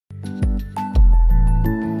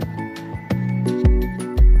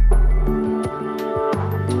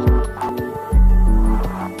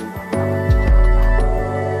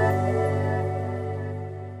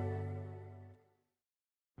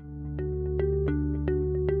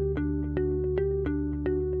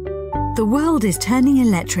The world is turning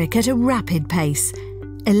electric at a rapid pace.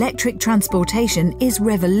 Electric transportation is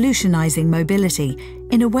revolutionising mobility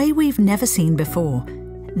in a way we've never seen before.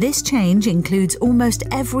 This change includes almost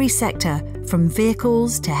every sector, from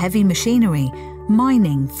vehicles to heavy machinery,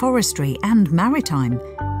 mining, forestry and maritime.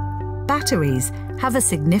 Batteries have a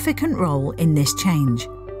significant role in this change.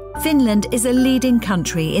 Finland is a leading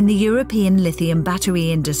country in the European lithium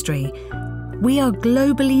battery industry. We are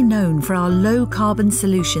globally known for our low-carbon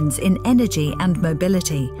solutions in energy and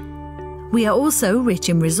mobility. We are also rich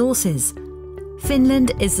in resources.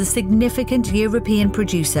 Finland is a significant European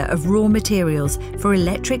producer of raw materials for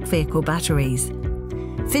electric vehicle batteries.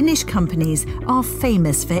 Finnish companies are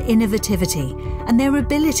famous for innovativity and their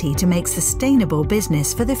ability to make sustainable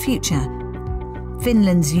business for the future.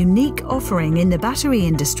 Finland's unique offering in the battery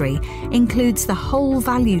industry includes the whole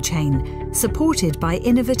value chain, supported by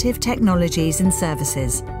innovative technologies and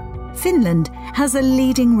services. Finland has a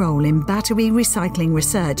leading role in battery recycling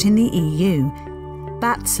research in the EU.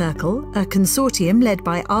 BAT Circle, a consortium led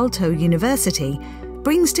by Aalto University,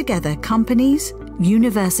 brings together companies,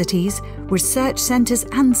 universities, research centres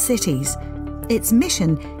and cities. Its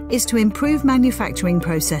mission is to improve manufacturing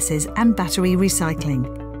processes and battery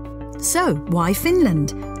recycling. So, why Finland?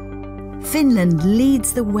 Finland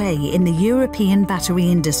leads the way in the European battery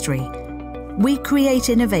industry. We create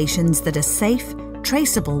innovations that are safe,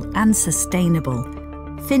 traceable and sustainable.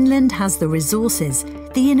 Finland has the resources,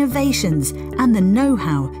 the innovations and the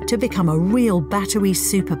know-how to become a real battery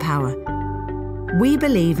superpower. We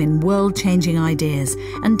believe in world-changing ideas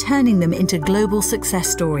and turning them into global success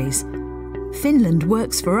stories. Finland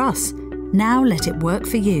works for us. Now let it work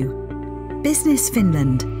for you. Business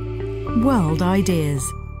Finland. World Ideas.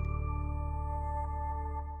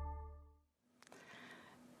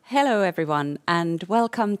 Hello everyone and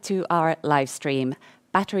welcome to our live stream,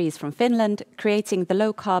 Batteries from Finland, creating the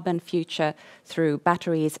low-carbon future through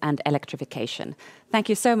batteries and electrification. Thank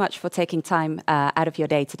you so much for taking time out of your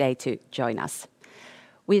day today to join us.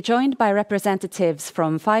 We're joined by representatives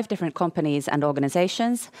from 5 different companies and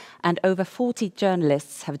organizations, and over 40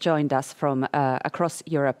 journalists have joined us from across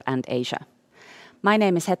Europe and Asia. My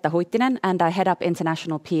name is Hetta Huittinen and I head up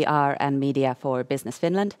international PR and media for Business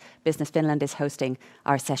Finland. Business Finland is hosting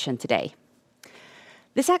our session today.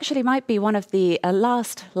 This actually might be one of the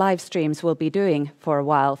last live streams we'll be doing for a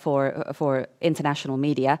while for international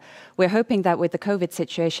media. We're hoping that with the COVID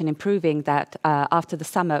situation improving, that after the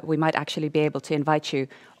summer we might actually be able to invite you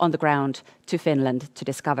on the ground to Finland to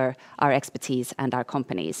discover our expertise and our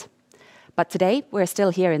companies. But today we're still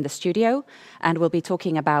here in the studio and we'll be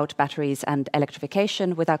talking about batteries and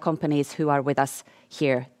electrification with our companies who are with us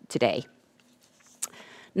here today.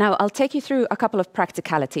 Now I'll take you through a couple of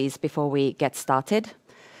practicalities before we get started.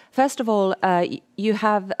 First of all, you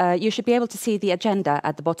should be able to see the agenda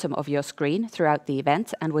at the bottom of your screen throughout the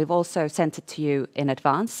event, and we've also sent it to you in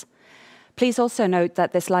advance. Please also note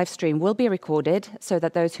that this live stream will be recorded so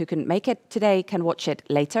that those who couldn't make it today can watch it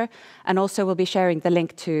later, and also we'll be sharing the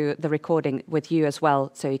link to the recording with you as well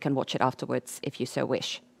so you can watch it afterwards if you so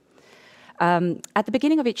wish. At the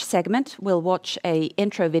beginning of each segment, we'll watch an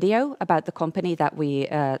intro video about the company that we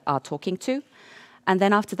are talking to. And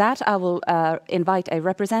then after that, I will invite a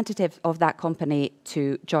representative of that company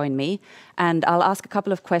to join me, and I'll ask a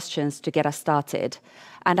couple of questions to get us started.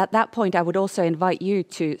 And at that point, I would also invite you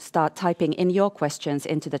to start typing in your questions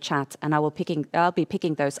into the chat, and I'll be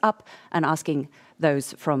picking those up and asking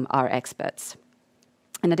those from our experts.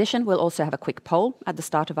 In addition, we'll also have a quick poll at the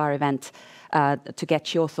start of our event to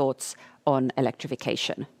get your thoughts on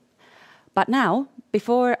electrification. But now,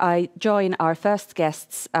 before I join our first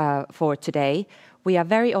guests for today, we are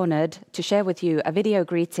very honoured to share with you a video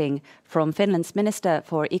greeting from Finland's Minister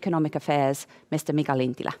for Economic Affairs, Mr. Mika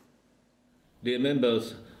Lintilä. Dear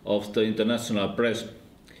members of the international press,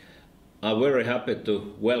 I'm very happy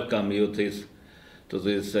to welcome you to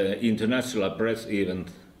this international press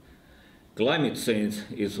event. Climate change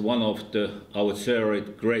is one of our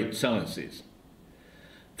shared great challenges.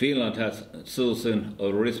 Finland has chosen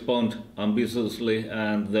to respond ambitiously,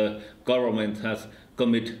 and the government has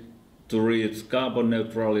committed to reach carbon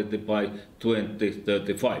neutrality by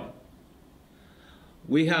 2035.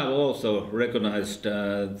 We have also recognized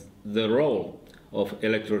the role of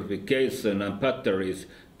electrification and batteries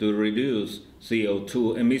to reduce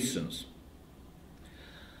CO2 emissions.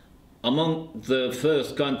 Among the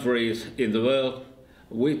first countries in the world,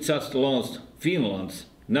 we just launched Finland's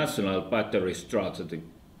national battery strategy.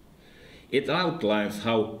 It outlines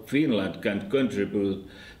how Finland can contribute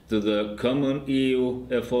to the common EU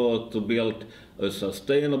effort to build a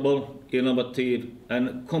sustainable, innovative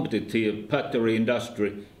and competitive battery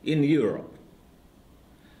industry in Europe.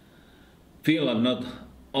 Finland not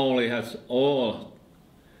only has all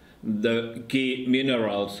the key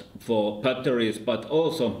minerals for batteries, but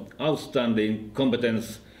also outstanding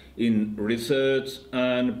competence in research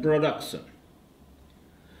and production.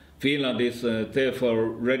 Finland is therefore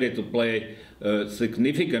ready to play a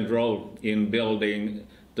significant role in building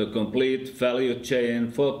the complete value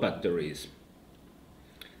chain for batteries.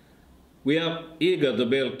 We are eager to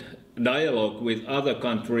build dialogue with other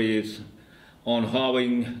countries on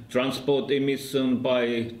halving transport emission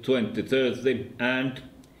by 2030 and,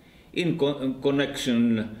 in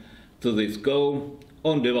connection to this goal,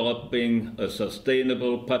 on developing a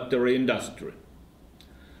sustainable battery industry.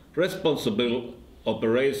 Responsible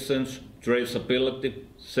operations, traceability,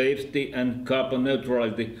 safety and carbon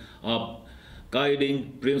neutrality are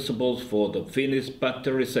guiding principles for the Finnish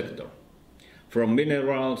battery sector, from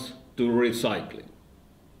minerals to recycling.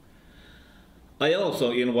 I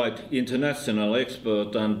also invite international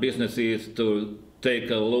experts and businesses to take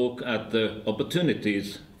a look at the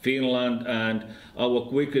opportunities Finland and our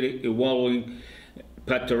quickly evolving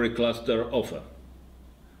battery cluster offer.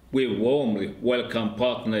 We warmly welcome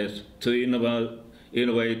partners to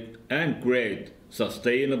innovate and create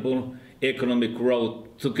sustainable economic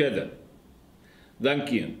growth together.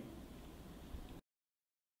 Thank you.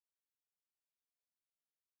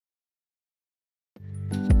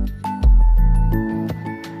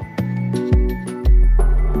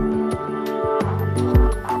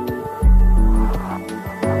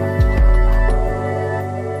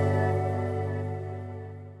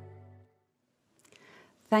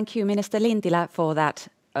 Thank you, Minister Lintilä, for that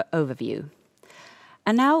overview.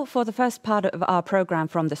 And now for the first part of our program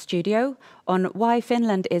from the studio on why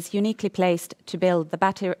Finland is uniquely placed to build the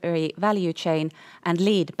battery value chain and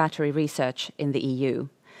lead battery research in the EU.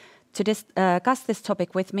 To discuss this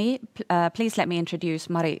topic with me, please let me introduce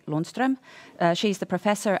Mari Lundström. She's the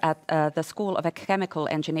professor at the School of Chemical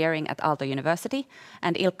Engineering at Aalto University,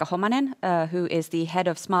 and Ilkka Homanen, who is the head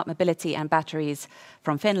of Smart Mobility and Batteries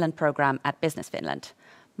from Finland program at Business Finland.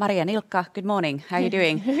 Mari and Ilkka, good morning. How are you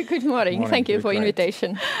doing? Good morning. Thank you for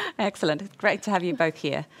invitation. Excellent. Great to have you both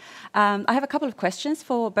here. I have a couple of questions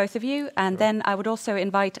for both of you, and then I would also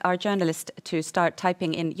invite our journalist to start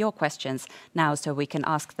typing in your questions now so we can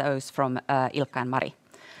ask those from Ilkka and Mari.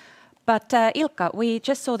 But Ilkka, we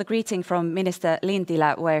just saw the greeting from Minister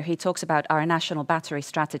Lintilä where he talks about our national battery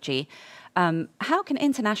strategy. How can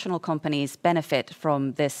international companies benefit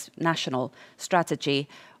from this national strategy?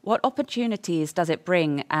 What opportunities does it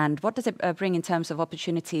bring, and what does it bring in terms of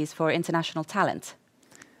opportunities for international talent?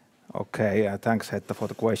 Okay, thanks Hetta for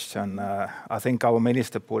the question. I think our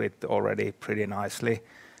minister put it already pretty nicely,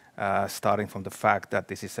 starting from the fact that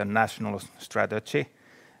this is a national strategy.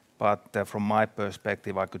 But from my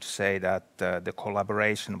perspective, I could say that the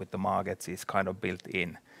collaboration with the markets is kind of built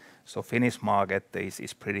in. So Finnish market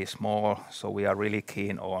is pretty small, so we are really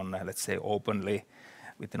keen on, let's say, openly,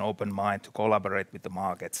 with an open mind to collaborate with the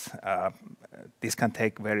markets. This can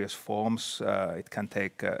take various forms. It can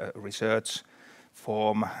take research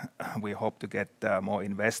form. We hope to get more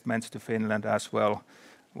investments to Finland as well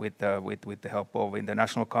with the help of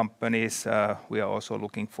international companies. We are also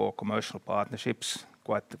looking for commercial partnerships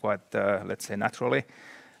quite let's say naturally.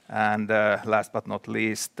 And last but not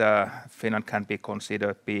least, Finland can be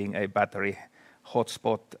considered being a battery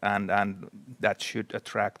hotspot, and that should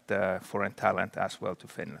attract foreign talent as well to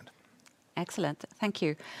Finland. Excellent, thank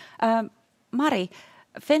you. Mari,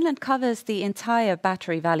 Finland covers the entire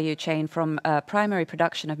battery value chain from primary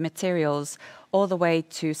production of materials all the way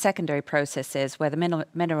to secondary processes where the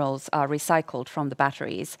minerals are recycled from the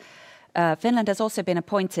batteries. Finland has also been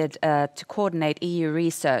appointed to coordinate EU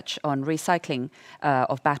research on recycling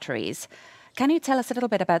of batteries. Can you tell us a little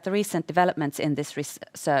bit about the recent developments in this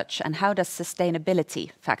research, and how does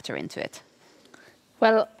sustainability factor into it?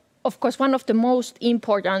 Well, of course, one of the most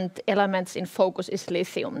important elements in focus is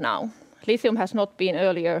lithium now. Lithium has not been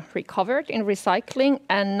earlier recovered in recycling,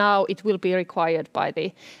 and now it will be required by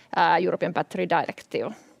the European Battery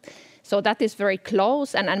Directive. So that is very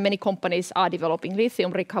close, and many companies are developing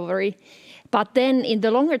lithium recovery. But then in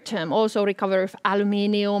the longer term, also recovery of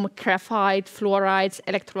aluminium, graphite, fluorides,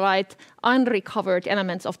 electrolyte, unrecovered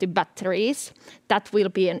elements of the batteries. That will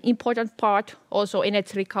be an important part. Also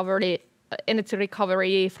energy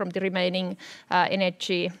recovery from the remaining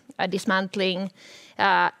energy dismantling,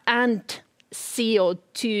 and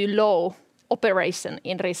CO2 low operation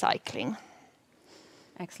in recycling.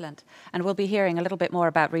 Excellent. And we'll be hearing a little bit more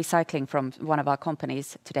about recycling from one of our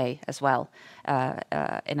companies today as well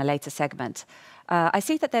in a later segment. I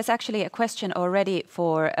see that there's actually a question already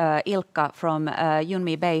for Ilkka from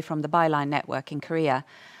Yunmi Bei from the Byline Network in Korea.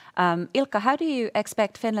 Ilkka, how do you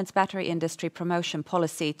expect Finland's battery industry promotion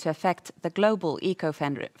policy to affect the global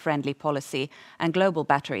eco-friendly policy and global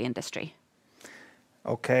battery industry?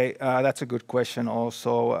 Okay, that's a good question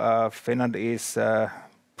also. Finland is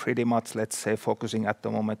pretty much, let's say, focusing at the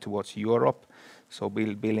moment towards Europe, so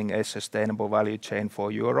building a sustainable value chain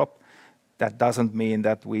for Europe. That doesn't mean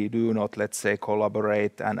that we do not, let's say,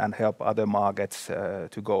 collaborate and help other markets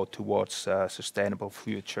to go towards a sustainable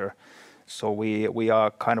future. So we are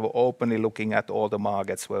kind of openly looking at all the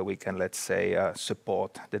markets where we can, let's say,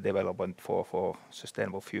 support the development for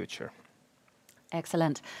sustainable future.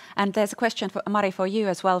 Excellent. And there's a question, Mari, for you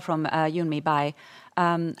as well from Yunmi Bai.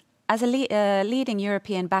 As a leading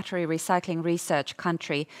European battery recycling research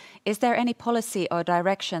country, is there any policy or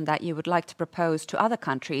direction that you would like to propose to other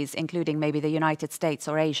countries, including maybe the United States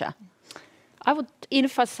or Asia? I would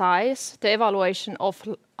emphasize the evaluation of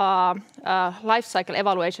life cycle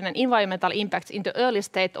evaluation and environmental impacts in the early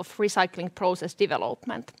state of recycling process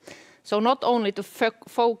development. So not only to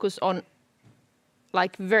focus on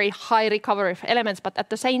like very high recovery elements, but at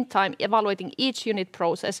the same time evaluating each unit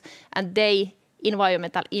process and their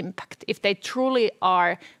environmental impact, if they truly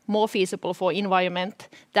are more feasible for environment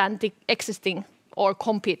than the existing or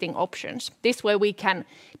competing options. This way we can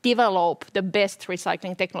develop the best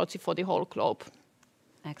recycling technology for the whole globe.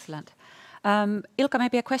 Excellent. Ilkka,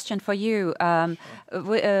 maybe a question for you.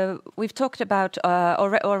 We've talked about,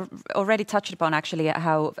 or already touched upon actually,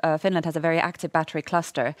 how Finland has a very active battery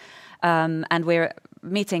cluster, and we're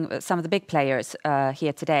meeting some of the big players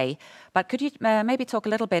here today. But could you maybe talk a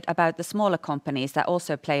little bit about the smaller companies that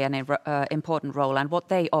also play an important role and what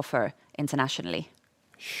they offer internationally?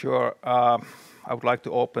 Sure. I would like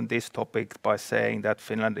to open this topic by saying that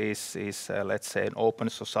Finland is let's say, an open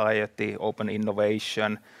society, open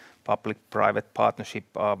innovation. Public-private partnership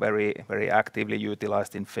are very, very actively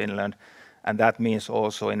utilized in Finland. And that means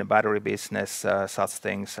also in the battery business, such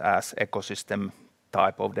things as ecosystem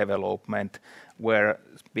type of development, where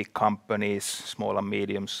big companies, small and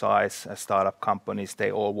medium-sized startup companies,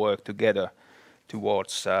 they all work together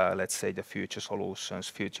towards, let's say, the future solutions,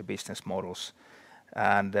 future business models.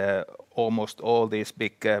 And almost all these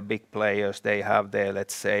big players, they have their,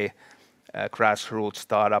 let's say, grassroots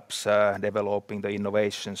startups developing the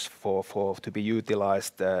innovations to be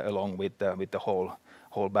utilized along with the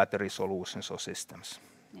whole battery solutions or systems.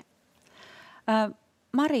 Yeah.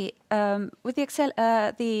 Mari, with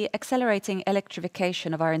the accelerating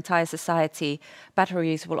electrification of our entire society,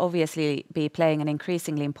 batteries will obviously be playing an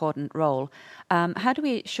increasingly important role. How do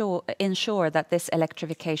we ensure that this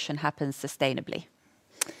electrification happens sustainably?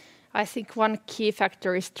 I think one key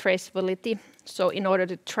factor is traceability. So in order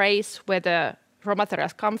to trace where the raw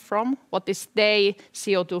materials come from, what is their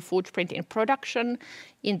CO2 footprint in production,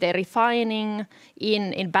 in their refining,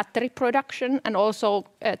 in battery production, and also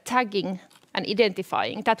tagging and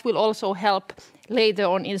identifying. That will also help later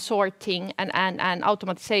on in sorting and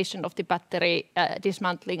automatization of the battery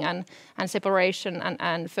dismantling and separation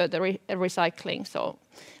and further recycling. So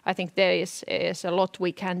I think there is a lot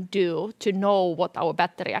we can do to know what our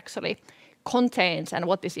battery actually contains and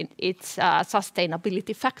what is in its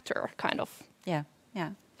sustainability factor, kind of. Yeah,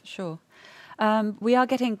 for sure. We are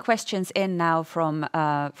getting questions in now from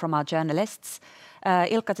our journalists.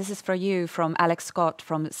 Ilkka, this is for you from Alex Scott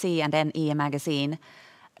from C&NE magazine.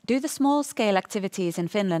 Do the small-scale activities in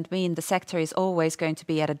Finland mean the sector is always going to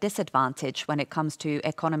be at a disadvantage when it comes to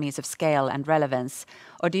economies of scale and relevance,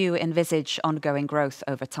 or do you envisage ongoing growth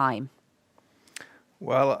over time?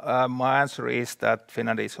 Well, my answer is that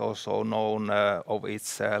Finland is also known of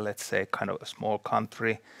its, let's say, kind of a small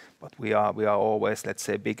country, but we are always, let's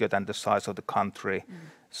say, bigger than the size of the country.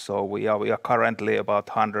 So we are currently about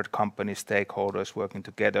 100 company stakeholders working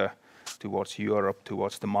together towards Europe,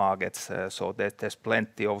 towards the markets. So there's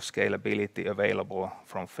plenty of scalability available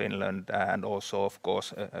from Finland and also, of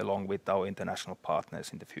course, along with our international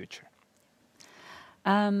partners in the future.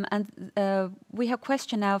 We have a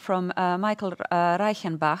question now from Michael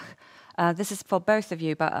Reichenbach. This is for both of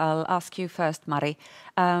you, but I'll ask you first, Mari.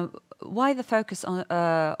 Why the focus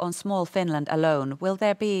on small Finland alone? Will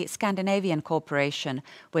there be Scandinavian cooperation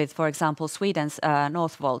with, for example, Sweden's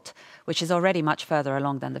Northvolt, which is already much further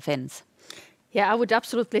along than the Finns? Yeah, I would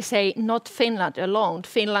absolutely say not Finland alone,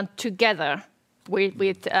 Finland together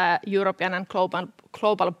with European and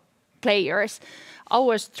global players.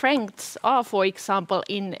 Our strengths are, for example,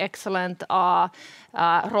 in excellent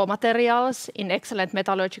raw materials, in excellent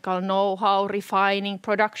metallurgical know-how, refining,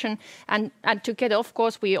 production, and together, of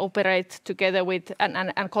course, we operate together with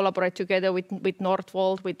and collaborate together with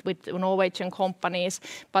Northvolt, with Norwegian companies.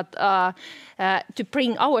 But to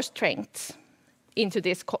bring our strengths, into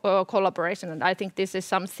this collaboration. And I think this is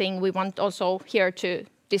something we want also here to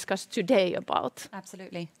discuss today about.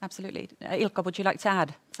 Absolutely, absolutely. Ilkka, would you like to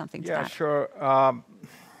add something to that? Yeah, sure.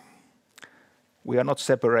 We are not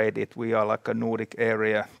separated. We are like a Nordic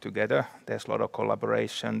area together. There's a lot of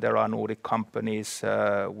collaboration. There are Nordic companies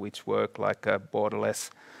which work like borderless.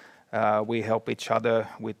 We help each other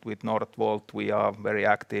with Northvolt. We are very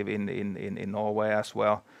active in Norway as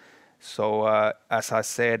well. So as I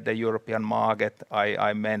said, the European market,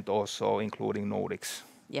 I meant also including Nordics.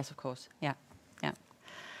 Yes, of course. Yeah, yeah.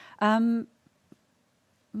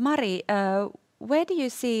 Mari, where do you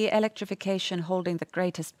see electrification holding the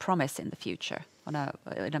greatest promise in the future in a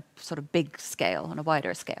sort of big scale, on a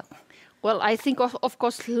wider scale? Well, I think of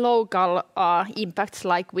course local impacts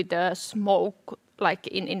like with the smoke, like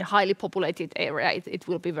in highly populated area, it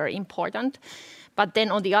will be very important. But then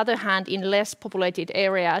on the other hand, in less populated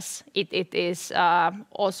areas, it is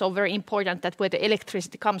also very important that where the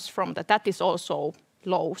electricity comes from, that is also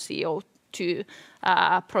low CO2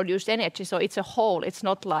 produced energy. So it's a whole, it's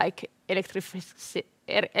not like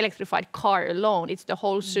electrified car alone, it's the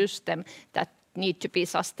whole system that need to be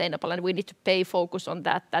sustainable, and we need to pay focus on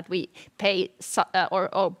that we pay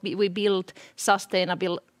or we build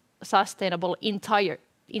sustainable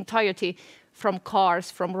entirety from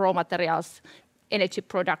cars, from raw materials, energy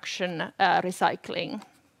production, recycling,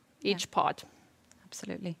 each part.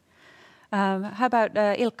 Absolutely. How about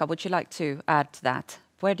Ilkka, would you like to add to that?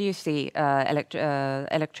 Where do you see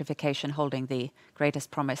electrification holding the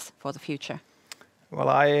greatest promise for the future? Well,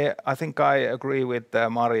 I think I agree with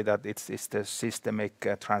Mari that it's the systemic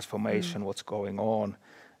transformation what's going on,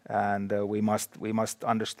 and we must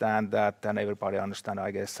understand that, and everybody understand,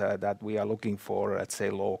 I guess, that we are looking for, let's say,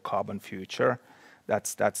 low carbon future.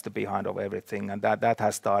 That's the behind of everything, and that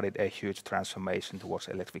has started a huge transformation towards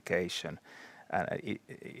electrification.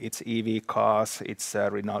 It's EV cars, it's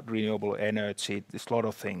renewable energy, there's a lot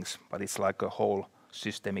of things, but it's like a whole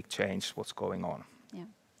systemic change what's going on. Yeah.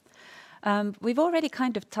 We've already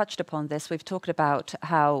kind of touched upon this. We've talked about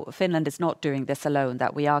how Finland is not doing this alone,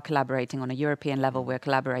 that we are collaborating on a European level, we're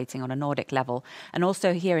collaborating on a Nordic level. And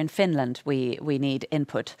also here in Finland, we need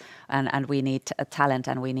input and we need talent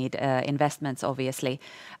and we need investments, obviously.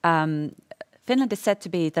 Finland is said to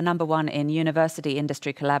be the #1 in university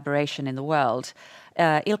industry collaboration in the world.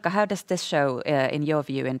 Ilkka, how does this show in your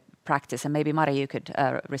view in practice? And maybe Mari, you could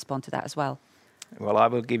respond to that as well. Well, I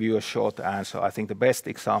will give you a short answer. I think the best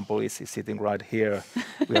example is sitting right here.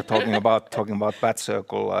 We are talking about Bat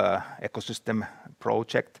Circle ecosystem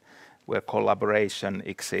project, where collaboration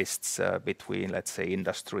exists between, let's say,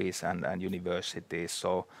 industries and universities.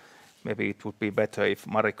 So maybe it would be better if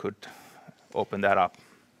Mari could open that up.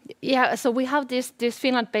 Yeah, so we have this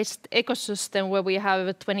Finland-based ecosystem where we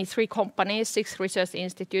have 23 companies, 6 research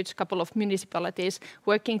institutes, a couple of municipalities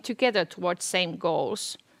working together towards same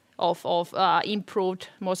goals of improved,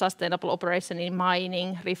 more sustainable operation in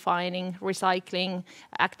mining, refining, recycling,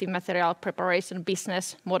 active material preparation,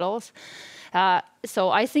 business models. So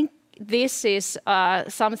I think this is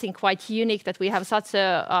something quite unique, that we have such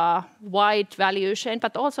a wide value chain,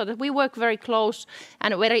 but also that we work very close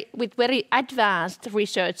and with very advanced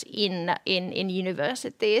research in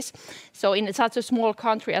universities. So in such a small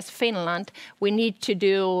country as Finland, we need to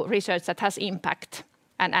do research that has impact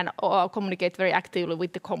and communicate very actively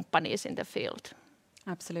with the companies in the field.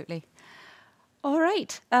 Absolutely. All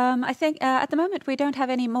right. I think at the moment we don't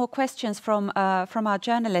have any more questions from our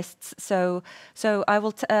journalists. So I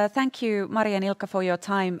will thank you, Mari and Ilkka, for your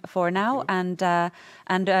time for now, and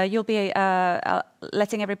you'll be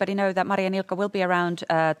letting everybody know that Mari and Ilkka will be around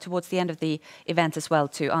towards the end of the event as well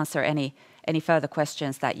to answer any further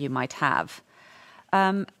questions that you might have.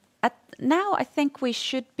 Now I think we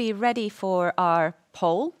should be ready for our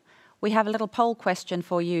poll. We have a little poll question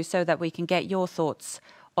for you so that we can get your thoughts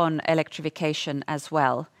on electrification as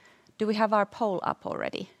well. Do we have our poll up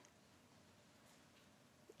already?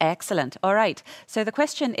 Excellent. All right. So the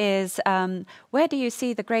question is, where do you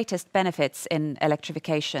see the greatest benefits in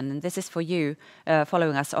electrification? And this is for you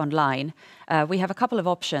following us online. We have a couple of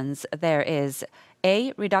options. There is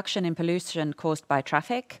A, reduction in pollution caused by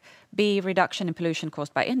traffic, B, reduction in pollution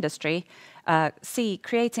caused by industry, C,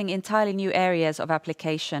 creating entirely new areas of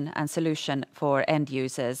application and solution for end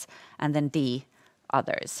users, and then D,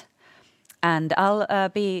 others. And I'll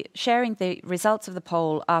be sharing the results of the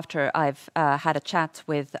poll after I've had a chat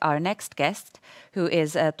with our next guest, who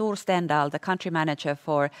is Tor Stendahl, the country manager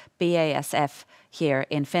for BASF here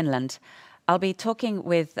in Finland. I'll be talking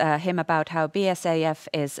with him about how BASF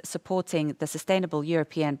is supporting the sustainable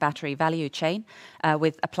European battery value chain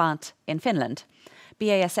with a plant in Finland.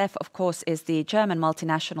 BASF, of course, is the German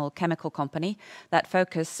multinational chemical company that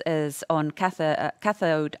focuses on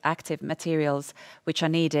cathode active materials which are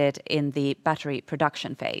needed in the battery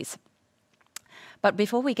production phase. But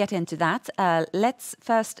before we get into that, let's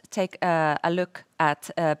first take a look at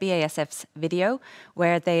BASF's video,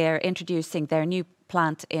 where they are introducing their new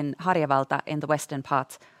plant in Harjavalta in the western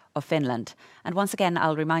part of Finland. And once again,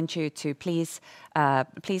 I'll remind you to please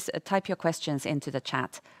type your questions into the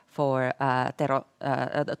chat for Tero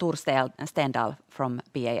Stendal from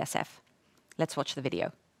BASF. Let's watch the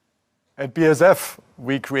video. At BASF,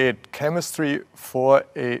 we create chemistry for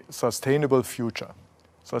a sustainable future.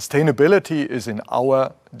 Sustainability is in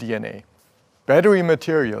our DNA. Battery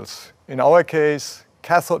materials, in our case,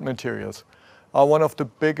 cathode materials, are one of the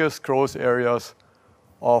biggest growth areas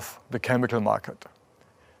of the chemical market.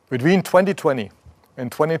 Between 2020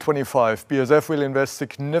 and 2025, BASF will invest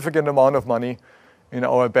significant amount of money in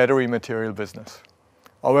our battery material business.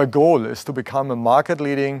 Our goal is to become a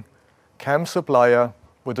market-leading chem supplier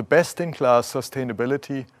with the best-in-class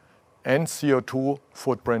sustainability and CO2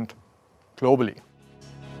 footprint globally.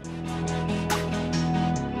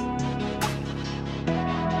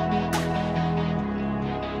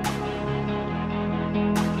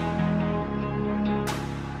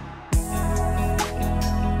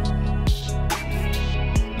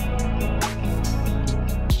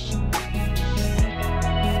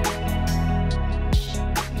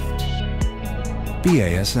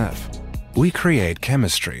 BASF. We create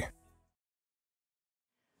chemistry.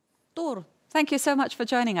 Tur, thank you so much for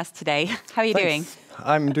joining us today. How are you doing?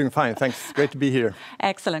 I'm doing fine, thanks. Great to be here.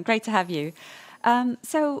 Excellent, great to have you.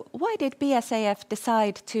 So why did BASF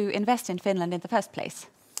decide to invest in Finland in the first place?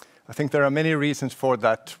 I think there are many reasons for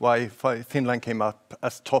that, why Finland came up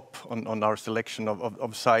as top on our selection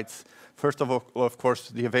of sites. First of all, of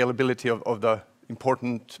course, the availability of the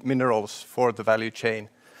important minerals for the value chain,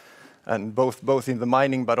 and both in the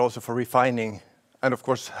mining but also for refining. And of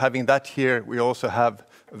course, having that here, we also have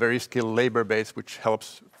a very skilled labor base, which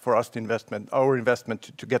helps for us our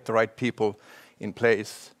investment to get the right people in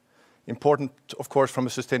place. Important, of course, from a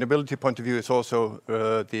sustainability point of view is also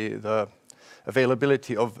the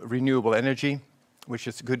availability of renewable energy, which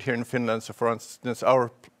is good here in Finland. So for instance, our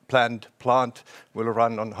planned plant will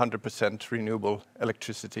run on 100% renewable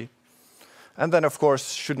electricity. And then, of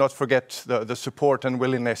course, should not forget the support and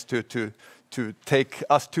willingness to take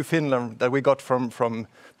us to Finland that we got from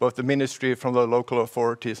both the ministry, from the local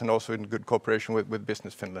authorities, and also in good cooperation with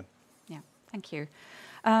Business Finland. Yeah, thank you.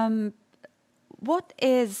 What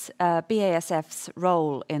is BASF's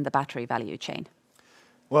role in the battery value chain?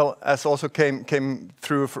 Well, as also came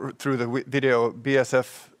through the video,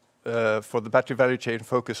 BASF for the battery value chain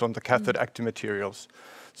focus on the cathode active materials.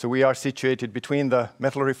 So we are situated between the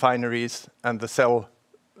metal refineries and the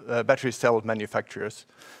battery cell manufacturers.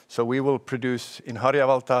 So we will produce in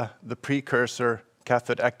Harjavalta the precursor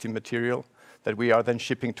cathode active material that we are then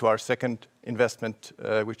shipping to our second investment,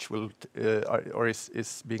 which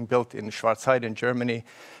is being built in Schwarzheide in Germany,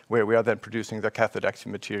 where we are then producing the cathode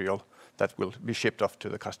active material that will be shipped off to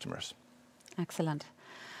the customers. Excellent.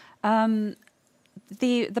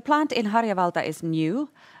 The plant in Harjavalta is new.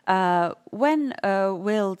 When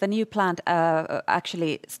will the new plant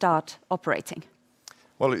actually start operating?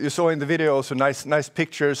 Well, you saw in the video also nice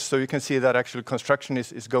pictures, so you can see that actually construction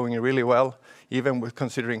is going really well, even with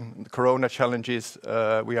considering the corona challenges.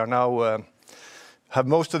 We are now have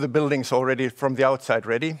most of the buildings already from the outside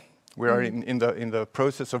ready. We are in the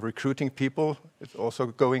process of recruiting people. It's also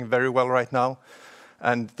going very well right now,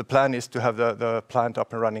 and the plan is to have the plant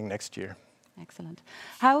up and running next year. Excellent.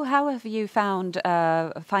 How have you found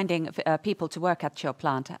finding people to work at your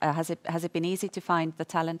plant? Has it been easy to find the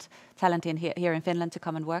talent in here in Finland to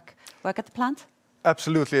come and work at the plant?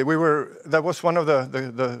 Absolutely. That was one of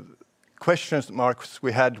the question marks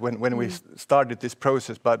we had when we started this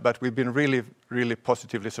process, but we've been really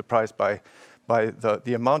positively surprised by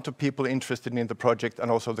the amount of people interested in the project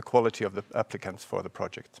and also the quality of the applicants for the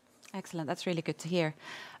project. Excellent. That's really good to hear.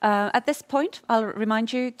 At this point, I'll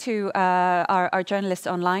remind you to our journalists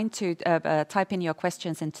online to type in your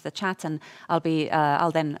questions into the chat, and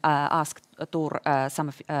I'll then ask Tur some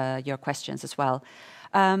of your questions as well.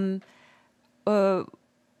 Can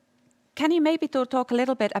you maybe talk a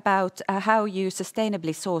little bit about how you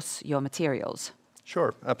sustainably source your materials?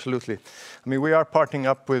 Sure, absolutely. I mean, we are partnering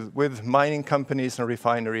up with mining companies and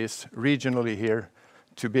refineries regionally here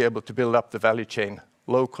to be able to build up the value chain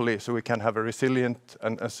locally, so we can have a resilient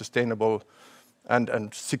and sustainable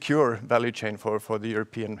and secure value chain for the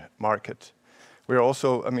European market. We're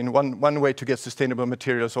also, I mean, one way to get sustainable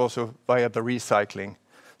materials also via the recycling.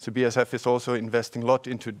 So BASF is also investing a lot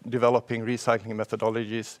into developing recycling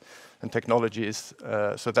methodologies and technologies.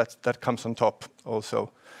 So that comes on top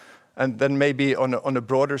also. And then maybe on a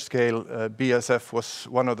broader scale, BASF was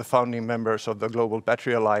one of the founding members of the Global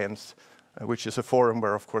Battery Alliance, which is a forum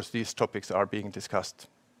where, of course, these topics are being discussed.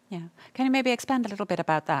 Yeah. Can you maybe expand a little bit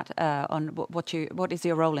about that, on what is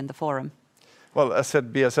your role in the forum? Well, as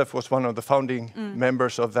said, BASF was one of the founding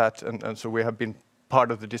members of that, and so we have been part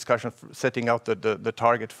of the discussion setting out the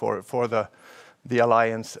target for the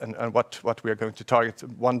alliance and what we are going to target.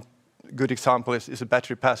 One good example is a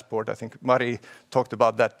battery passport. I think Mari talked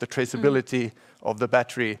about that, the traceability of the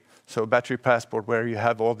battery. So battery passport, where you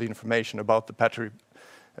have all the information about the battery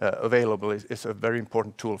available, is a very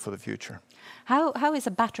important tool for the future. How is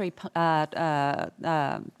a battery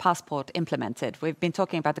passport implemented? We've been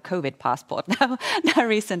talking about the COVID passport now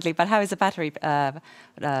recently, but how is a battery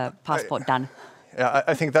passport done? Yeah,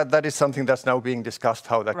 I think that is something that's now being discussed,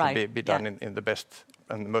 how that can be done in the best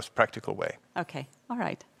and the most practical way. Okay, all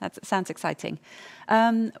right. That sounds exciting.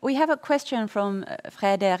 We have a question from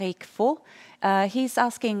Frédéric Faux. He's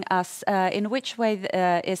asking us, in which way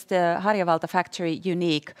is the Harjavalta factory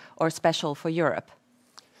unique or special for Europe?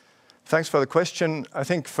 Thanks for the question. I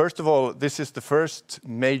think, first of all, this is the first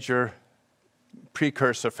major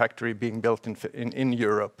precursor factory being built in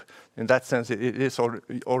Europe. In that sense, it is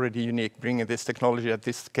already unique, bringing this technology at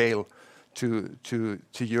this scale to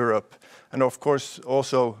Europe. And of course,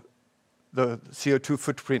 also the CO2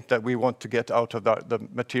 footprint that we want to get out of the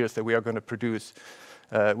materials that we are going to produce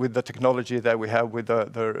with the technology that we have with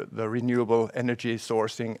the renewable energy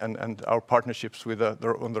sourcing and our partnerships with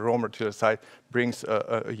on the raw material side brings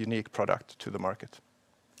a unique product to the market.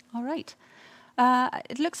 All right.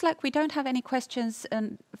 It looks like we don't have any questions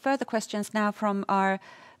and further questions now from our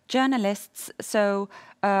journalists. So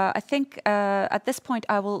I think at this point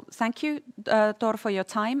I will thank you, Tor, for your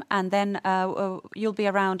time, and then you'll be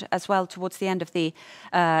around as well towards the end of the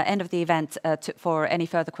event for any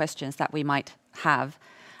further questions that we might have.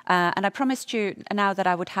 And I promised you now that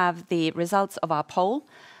I would have the results of our poll.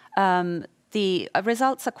 The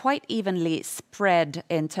results are quite evenly spread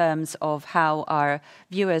in terms of how our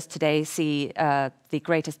viewers today see the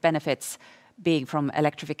greatest benefits being from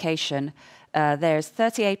electrification. There's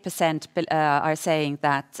 38% are saying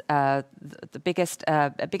that the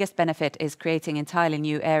biggest benefit is creating entirely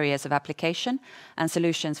new areas of application and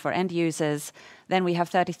solutions for end users. Then we have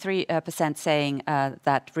 33% saying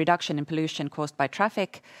that reduction in pollution caused by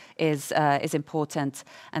traffic is important,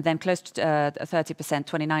 and then close to 30%,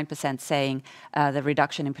 29% saying the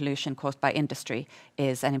reduction in pollution caused by industry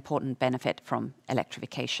is an important benefit from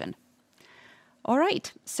electrification. All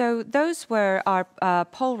right, so those were our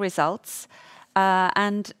poll results.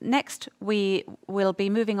 And next we will be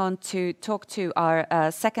moving on to talk to our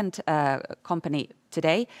second company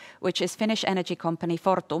today, which is Finnish energy company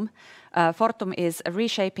Fortum. Fortum is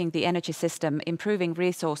reshaping the energy system, improving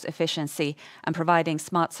resource efficiency and providing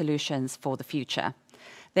smart solutions for the future.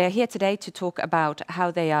 They are here today to talk about how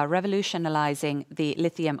they are revolutionizing the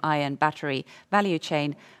lithium-ion battery value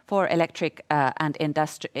chain for electric and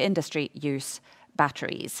industry use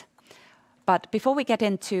batteries. But before we get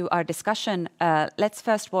into our discussion, let's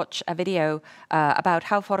first watch a video about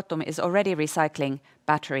how Fortum is already recycling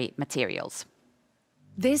battery materials.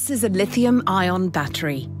 This is a lithium-ion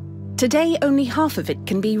battery. Today, only half of it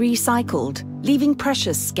can be recycled, leaving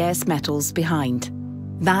precious scarce metals behind.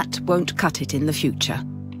 That won't cut it in the future.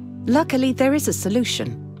 Luckily, there is a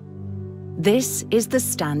solution. This is the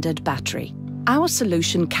standard battery. Our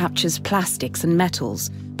solution captures plastics and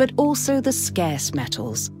metals, but also the scarce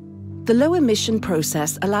metals. The low-emission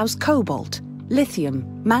process allows cobalt,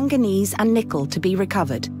 lithium, manganese and nickel to be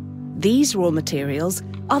recovered. These raw materials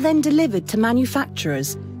are then delivered to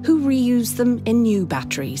manufacturers who reuse them in new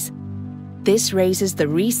batteries. This raises the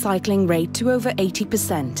recycling rate to over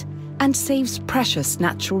 80% and saves precious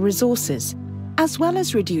natural resources, as well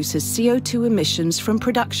as reduces CO2 emissions from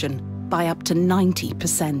production by up to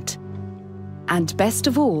 90%. And best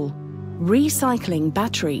of all, recycling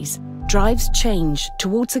batteries drives change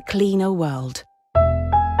towards a cleaner world.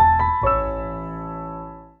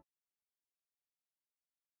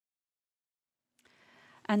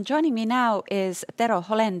 And joining me now is Tero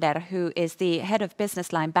Hollender, who is the head of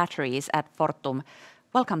business line batteries at Fortum.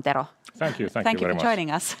 Welcome, Tero. Thank you. Thank you very much. Thank you for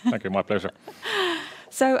joining us. Thank you. My pleasure.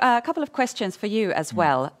 So a couple of questions for you as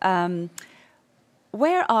well.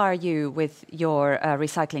 Where are you with your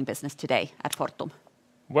recycling business today at Fortum?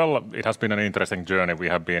 Well, it has been an interesting journey. We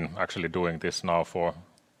have been actually doing this now for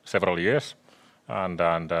several years. And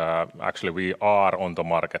actually we are on the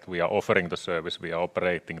market. We are offering the service. We are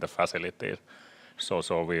operating the facilities. So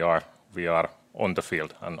we are on the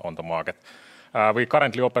field and on the market. We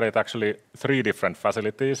currently operate actually 3 different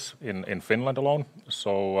facilities in Finland alone.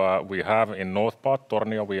 So we have in north part,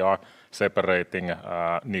 Tornio, we are separating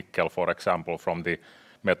nickel, for example, from the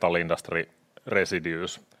metal industry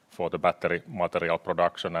residues for the battery material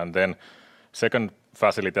production. And then second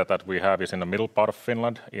facility that we have is in the middle part of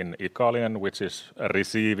Finland in Ikalinen, which is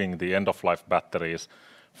receiving the end-of-life batteries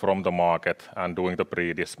from the market and doing the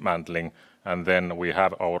pre-dismantling. And then we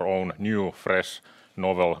have our own new, fresh,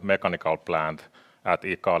 novel mechanical plant at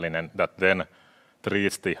Ikalinen that then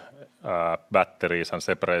treats the batteries and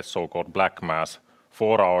separates so-called black mass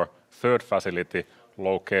for our third facility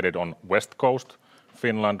located on west coast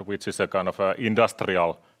Finland, which is a kind of a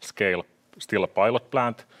industrial scale, still a pilot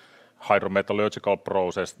plant, hydrometallurgical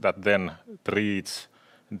process that then treats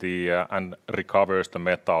and recovers the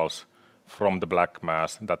metals from the black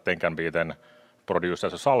mass that then can be then produced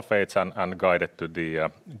as a sulfates and guided to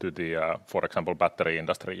the for example, battery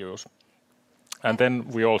industry use. And then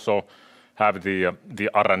we also have the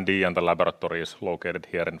R&D and the laboratories located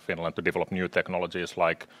here in Finland to develop new technologies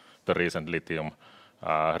like the recent lithium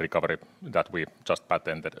recovery that we just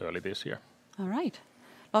patented early this year. All right.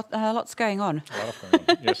 Lots going on. A lot of going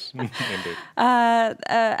on, yes, indeed.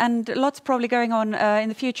 And lots probably going on in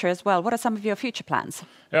the future as well. What are some of your future plans?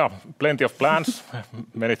 Yeah, plenty of plans,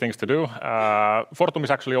 many things to do. Fortum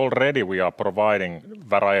is actually already, we are providing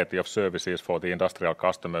variety of services for the industrial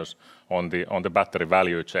customers on the battery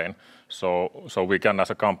value chain. So we can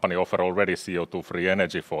as a company offer already CO2-free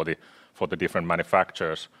energy for the different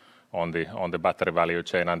manufacturers on the battery value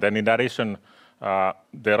chain. And then in addition,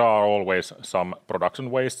 there are always some production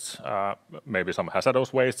wastes, maybe some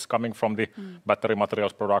hazardous wastes coming from the battery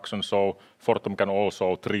materials production. So Fortum can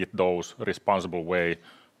also treat those responsible way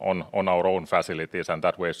on our own facilities and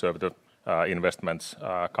that way serve the investments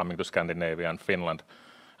coming to Scandinavia and Finland.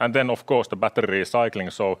 And then of course the battery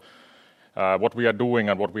recycling. So what we are doing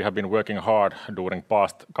and what we have been working hard during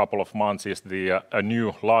past couple of months is a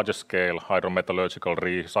new larger scale hydrometallurgical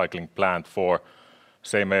recycling plant for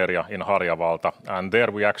same area in Harjavalta. And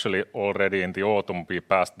there we actually already in the autumn we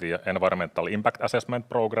passed the environmental impact assessment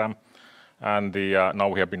program. And now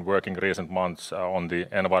we have been working recent months on the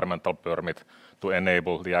environmental permit to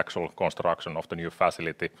enable the actual construction of the new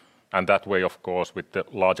facility. And that way, of course, with the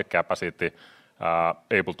larger capacity,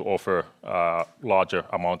 able to offer larger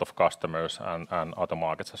amount of customers and other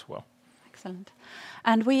markets as well. Excellent.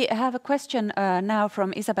 And we have a question now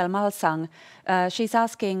from Isabel Malsang. She's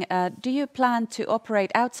asking, do you plan to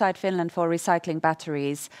operate outside Finland for recycling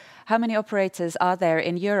batteries? How many operators are there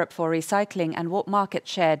in Europe for recycling and what market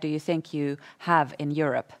share do you think you have in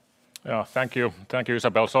Europe? Yeah, thank you,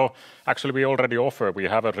 Isabel. So actually we already offer, we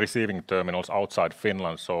have receiving terminals outside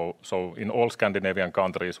Finland. So in all Scandinavian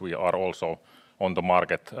countries we are also on the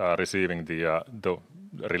market receiving the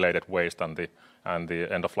related waste and the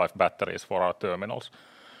end-of-life batteries for our terminals.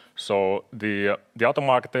 So the other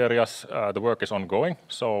market areas, the work is ongoing.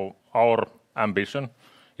 So our ambition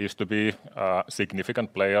is to be a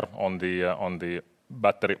significant player on the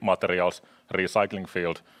battery materials recycling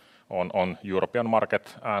field on European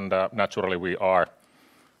market, and naturally we are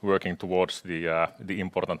working towards the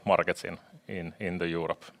important markets in the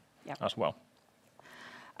Europe as well.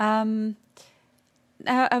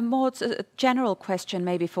 A more general question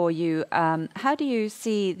maybe for you. How do you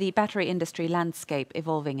see the battery industry landscape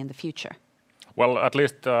evolving in the future? Well, at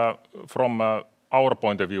least from our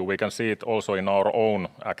point of view, we can see it also in our own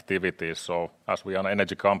activities. So as we are an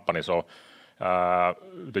energy company, so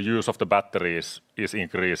the use of the batteries is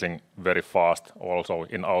increasing very fast also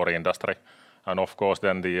in our industry. And of course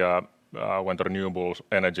then when the renewable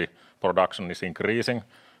energy production is increasing,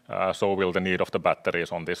 so will the need of the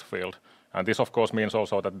batteries on this field. And this of course means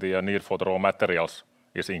also that the need for the raw materials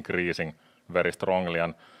is increasing very strongly.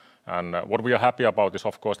 And what we are happy about is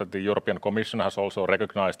of course that the European Commission has also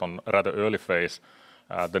recognized on rather early phase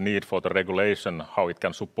the need for the regulation, how it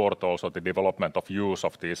can support also the development of use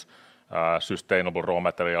of these sustainable raw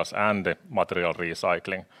materials and the material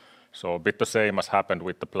recycling. So a bit the same as happened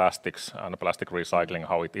with the plastics and the plastic recycling,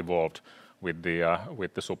 how it evolved with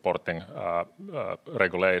the supporting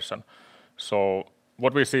regulation. So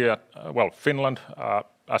what we see Finland,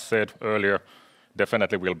 as said earlier,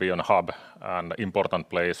 definitely will be a hub and important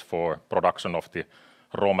place for production of the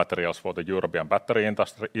raw materials for the European battery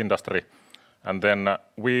industry. And then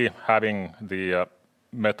we having the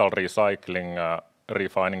metal recycling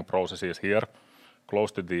refining processes here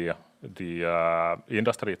close to the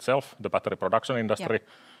industry itself, the battery production industry. Yep.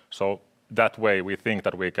 So that way we think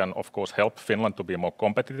that we can of course help Finland to be more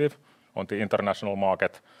competitive on the international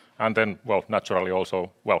market, and then, well, naturally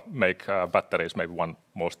also, well, make batteries maybe one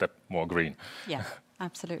more step more green. Yeah,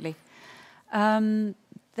 absolutely.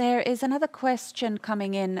 There is another question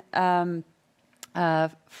coming in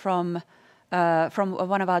from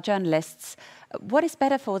one of our journalists. What is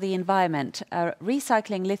better for the environment,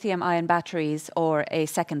 recycling lithium-ion batteries or a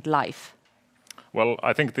second life? Well,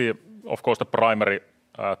 I think of course the primary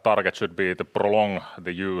target should be to prolong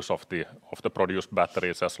the use of the produced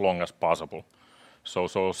batteries as long as possible.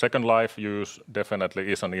 So second life use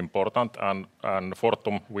definitely is an important, and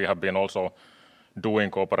Fortum, we have been also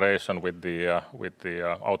doing cooperation with the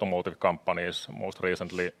automotive companies. Most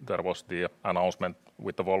recently, there was the announcement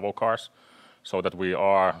with the Volvo cars, so that we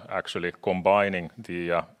are actually combining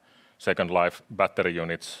the second life battery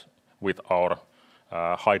units with our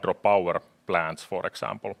hydropower plants, for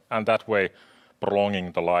example, and that way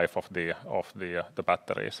prolonging the life of the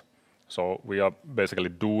batteries. So we are basically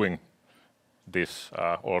doing this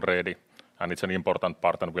already, and it's an important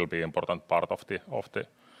part and will be an important part of the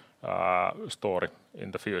story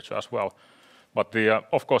in the future as well. But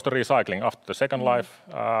of course, the recycling after the second life,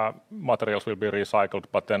 materials will be recycled,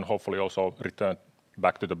 but then hopefully also returned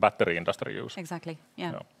back to the battery industry use. Exactly.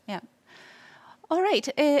 Yeah. All right.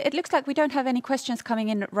 It looks like we don't have any questions coming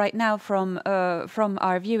in right now from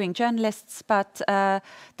our viewing journalists, but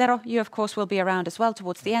Tero, you of course will be around as well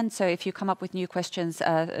towards the end. So if you come up with new questions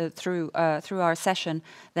through our session,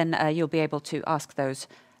 then you'll be able to ask those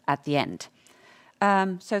at the end.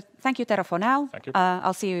 So thank you, Tero, for now. Thank you.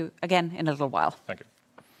 I'll see you again in a little while. Thank you.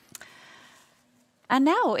 And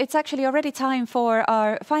now it's actually already time for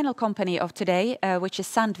our final company of today, which is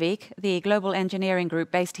Sandvik, the global engineering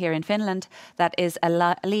group based here in Finland that is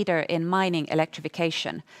a leader in mining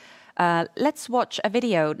electrification. Let's watch a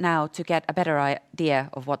video now to get a better idea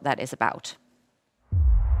of what that is about.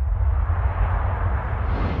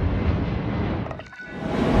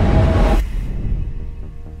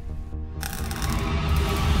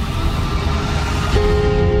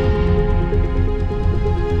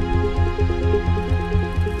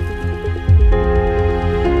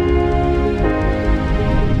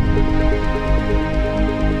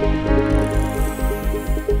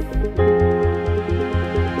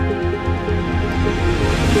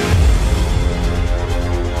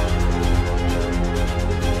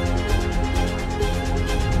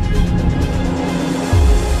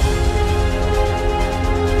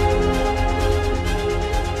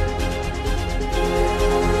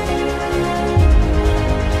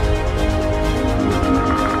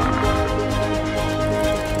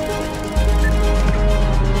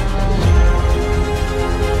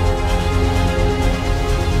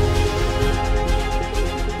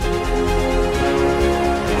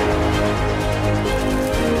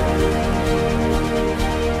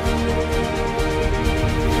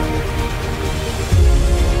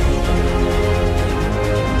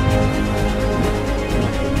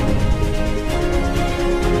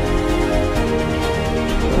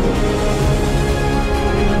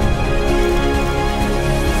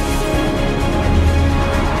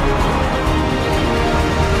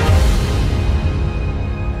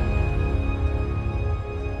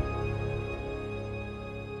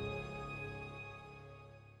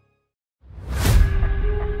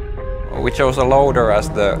 We chose a loader as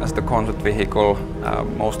the concept vehicle,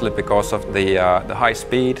 mostly because of the high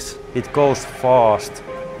speeds. It goes fast,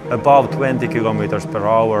 above 20 kilometers per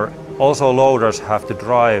hour. Also, loaders have to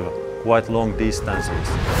drive quite long distances.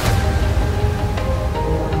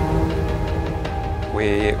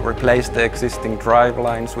 We replaced the existing drive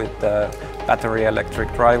lines with battery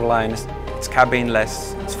electric drive lines. It's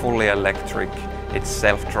cabinless, it's fully electric, it's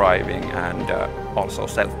self-driving and also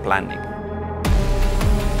self-planning.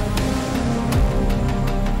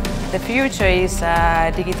 The future is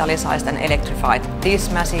digitalized and electrified. This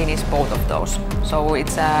machine is both of those. So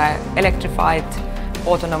it's an electrified,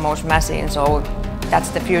 autonomous machine, so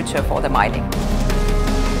that's the future for the mining.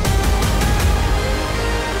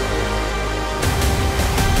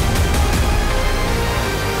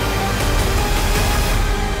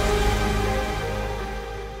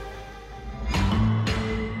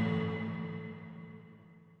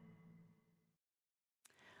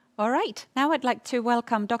 All right, now I'd like to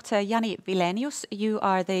welcome Dr. Jani Vilenius. You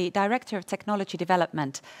are the Director of Technology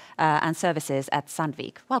Development and Services at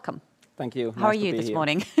Sandvik. Welcome. Thank you. How are you this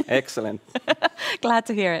morning? Excellent. Glad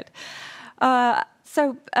to hear it.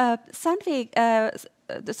 Sandvik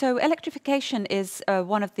so electrification is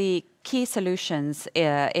one of the key solutions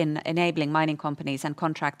in enabling mining companies and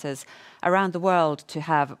contractors around the world to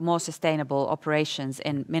have more sustainable operations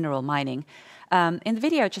in mineral mining. In the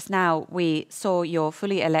video just now, we saw your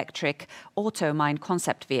fully electric Aalto mine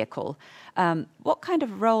concept vehicle. What kind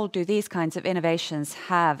of role do these kinds of innovations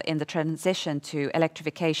have in the transition to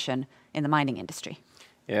electrification in the mining industry?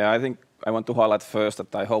 Yeah, I think I want to highlight first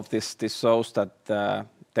that I hope this shows that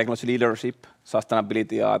technology leadership,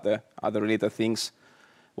 sustainability are really the things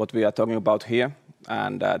what we are talking about here.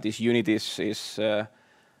 And this unit is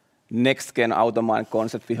next-gen auto mine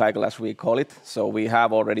concept vehicle, as we call it. So we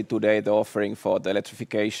have already today the offering for the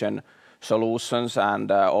electrification solutions and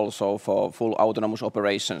also for full autonomous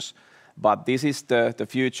operations. But this is the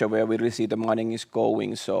future where we really see the mining is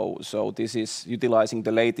going. So this is utilizing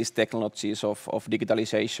the latest technologies of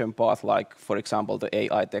digitalization path, like, for example, the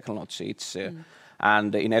AI technology.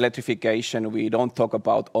 And in electrification, we don't talk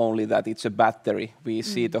about only that it's a battery. We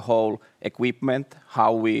see the whole equipment,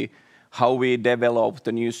 how we develop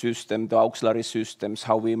the new system, the auxiliary systems,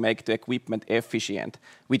 how we make the equipment efficient,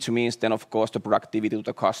 which means then, of course, the productivity to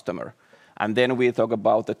the customer. And then we talk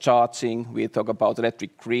about the charging, we talk about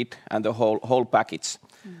electric grid and the whole package.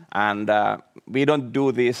 And we don't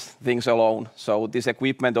do these things alone. So this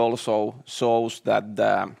equipment also shows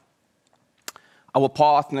that our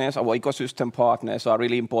partners, our ecosystem partners are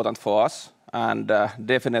really important for us. And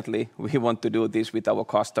definitely we want to do this with our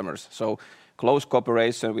customers. So close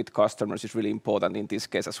cooperation with customers is really important in this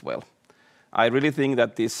case as well. I really think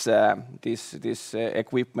that this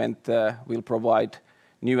equipment will provide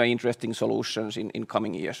new and interesting solutions in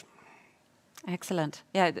coming years. Excellent.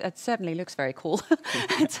 Yeah, it certainly looks very cool.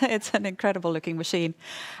 It's an incredible looking machine.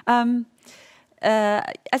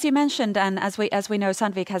 As you mentioned, and as we know,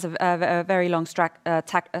 Sandvik has a very long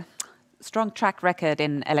strong track record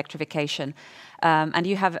in electrification, and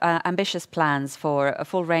you have ambitious plans for a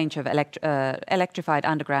full range of electrified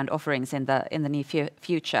underground offerings in the near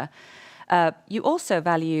future. You also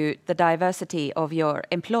value the diversity of your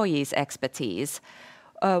employees' expertise.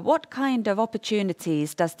 What kind of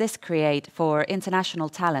opportunities does this create for international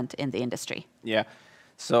talent in the industry? Yeah,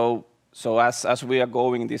 so as we are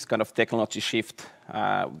going this kind of technology shift,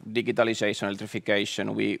 digitalization,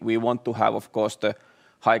 electrification, we want to have, of course, the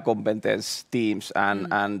high competence teams,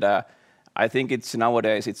 and I think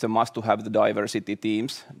nowadays it's a must to have the diversity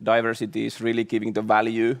teams. Diversity is really giving the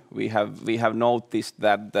value. We have noticed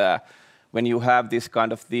that when you have this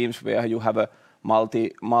kind of teams where you have a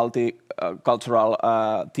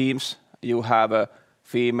multicultural teams, you have a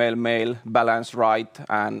female, male balance right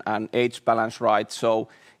and age balance right. So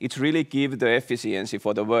it's really give the efficiency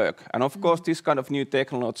for the work. And of course, this kind of new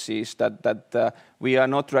technologies that we are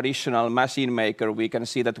not traditional machine maker. We can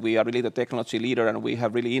see that we are really the technology leader and we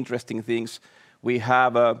have really interesting things. We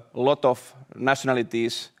have a lot of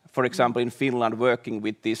nationalities, for example, in Finland, working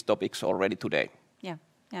with these topics already today.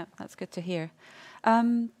 Yeah, that's good to hear.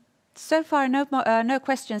 So far, no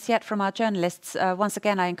questions yet from our journalists. Once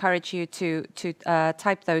again, I encourage you to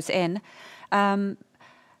type those in.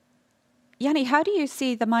 Jani, how do you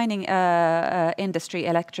see the mining industry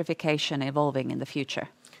electrification evolving in the future?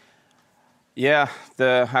 Yeah,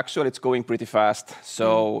 actually it's going pretty fast.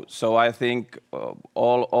 So I think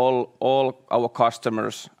all our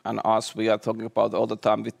customers and us, we are talking about all the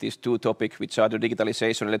time with these two topics, which are the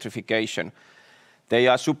digitalization and electrification. They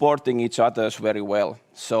are supporting each other very well.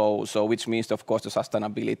 So which means, of course, the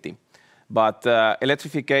sustainability. But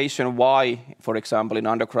electrification, why, for example, in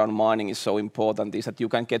underground mining is so important is that you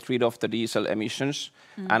can get rid of the diesel emissions.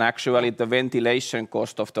 And actually the ventilation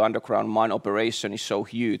cost of the underground mine operation is so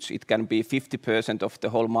huge. It can be 50% of the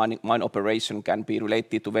whole mine operation can be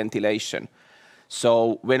related to ventilation.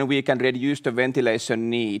 So when we can reduce the ventilation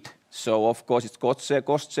need, so of course it's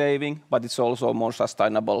cost saving, but it's also more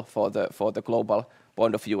sustainable for the global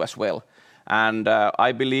point of view as well. And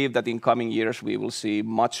I believe that in coming years we will see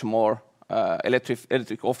much more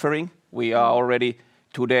electric offering. We are already,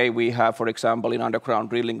 today we have, for example, in underground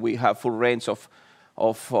drilling, we have full range of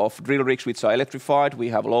drill rigs which are electrified. We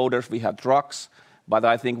have loaders, we have trucks, but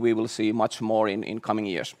I think we will see much more in coming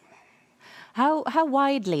years. How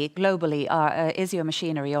widely, globally, is your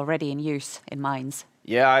machinery already in use in mines?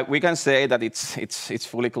 Yeah, we can say that it's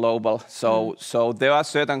fully global. So there are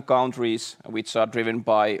certain countries which are driven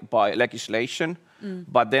by legislation.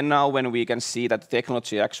 But then now when we can see that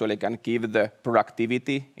technology actually can give the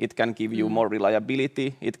productivity, it can give you more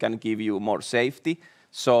reliability, it can give you more safety.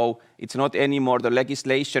 So it's not anymore the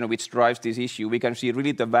legislation which drives this issue. We can see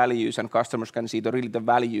really the values and customers can see really the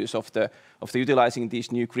values of the utilizing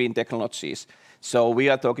these new green technologies. So we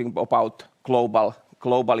are talking about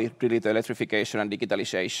globally related to electrification and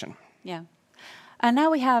digitalization. Yeah. And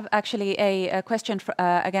now we have actually a question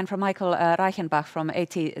again from Michael Reichenbach from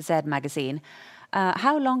ATZ magazine.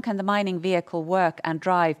 How long can the mining vehicle work and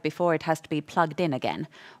drive before it has to be plugged in again?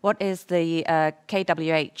 What is the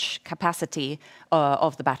kWh capacity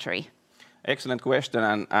of the battery? Excellent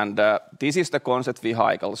question, and this is the concept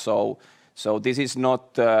vehicle. So this is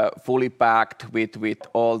not fully packed with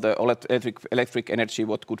all the electric energy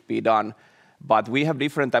what could be done, but we have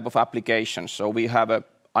different type of applications. So we have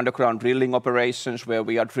underground drilling operations where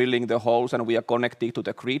we are drilling the holes and we are connected to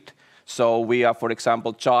the grid. So we are, for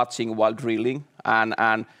example, charging while drilling,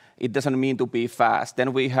 and it doesn't mean to be fast.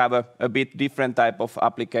 Then we have a bit different type of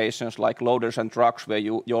applications like loaders and trucks where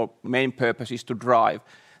your main purpose is to drive.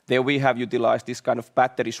 There we have utilized this kind of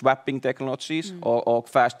battery swapping technologies or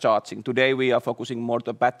fast charging. Today we are focusing more on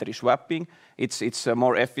the battery swapping. It's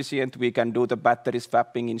more efficient. We can do the battery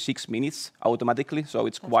swapping in 6 minutes automatically, so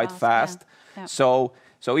it's quite fast. Yeah.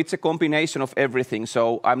 So it's a combination of everything.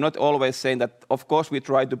 So I'm not always saying that, of course, we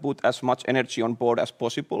try to put as much energy on board as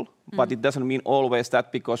possible, but it doesn't mean always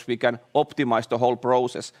that, because we can optimize the whole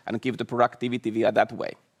process and give the productivity via that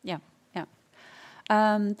way. Yeah, yeah.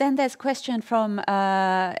 Then there's a question from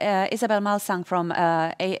Isabel Malsang from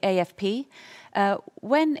AFP.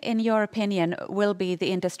 When, in your opinion, will be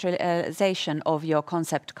the industrialization of your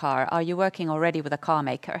concept car? Are you working already with a car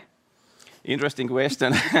maker? Interesting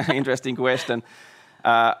question. Interesting question.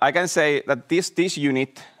 I can say that this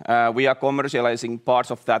unit, we are commercializing parts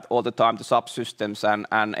of that all the time, the subsystems,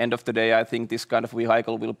 and end of the day, I think this kind of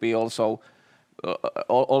vehicle will be also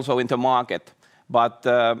in the market. But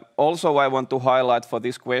also I want to highlight for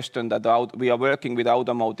this question that we are working with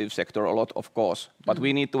automotive sector a lot, of course, but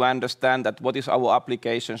we need to understand that what is our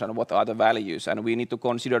applications and what are the values, and we need to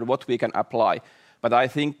consider what we can apply. But I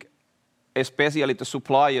think especially the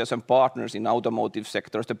suppliers and partners in automotive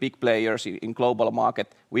sectors, the big players in global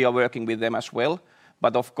market, we are working with them as well.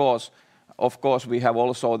 But of course, we have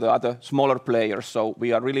also the other smaller players. So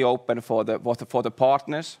we are really open for the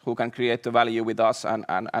partners who can create the value with us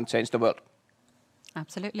and change the world.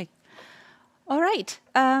 Absolutely. All right.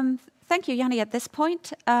 Thank you, Jani, at this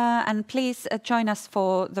point. And please join us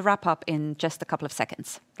for the wrap-up in just a couple of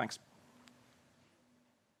seconds. Thanks.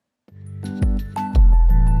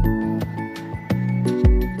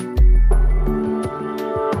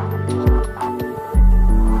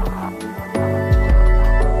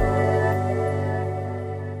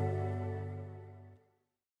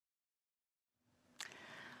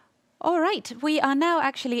 All right, we are now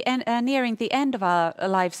actually nearing the end of our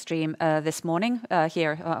live stream this morning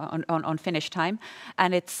here on Finnish time,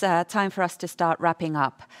 and it's time for us to start wrapping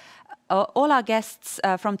up. All our guests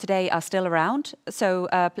from today are still around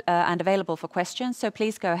and available for questions, so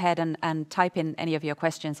please go ahead and type in any of your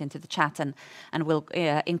questions into the chat, and we'll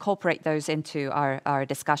incorporate those into our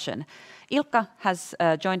discussion. Ilkka has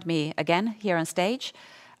joined me again here on stage.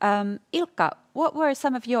 Ilkka, what were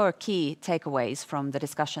some of your key takeaways from the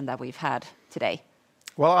discussion that we've had today?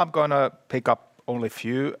 Well, I'm going to pick up only a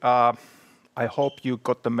few. I hope you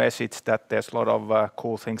got the message that there's a lot of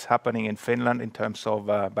cool things happening in Finland in terms of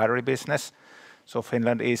battery business. So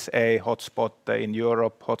Finland is a hotspot in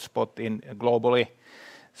Europe, hotspot globally.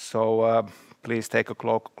 So please take a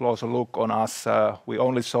closer look on us. We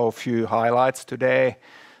only saw a few highlights today.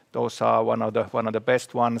 Those are one of the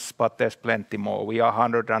best ones, but there's plenty more. We are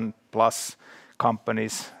 100+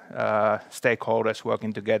 companies, stakeholders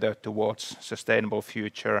working together towards sustainable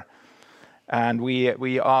future. And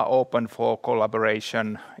we are open for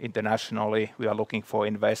collaboration internationally. We are looking for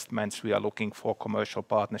investments. We are looking for commercial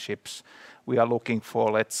partnerships. We are looking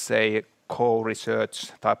for, let's say,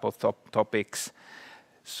 co-research type of topics.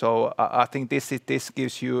 So I think this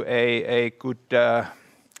gives you a good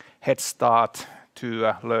head start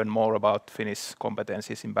to learn more about Finnish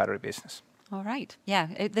competencies in battery business. All right.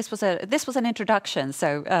 Yeah, this was an introduction,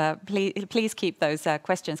 so please keep those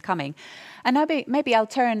questions coming. And now maybe I'll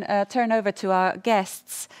turn over to our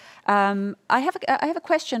guests. I have a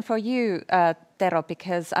question for you, Tero,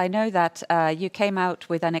 because I know that you came out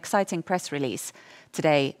with an exciting press release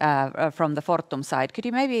today from the Fortum side. Could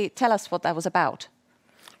you maybe tell us what that was about?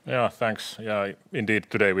 Yeah, thanks. Yeah, indeed,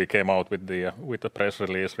 today we came out with the press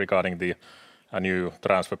release regarding the new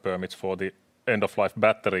transfer permits for the end-of-life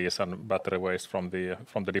batteries and battery waste from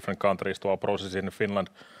the different countries to our processes in Finland.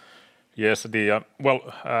 Yes,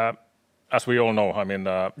 as we all know, I mean,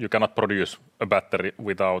 you cannot produce a battery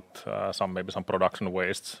without maybe some production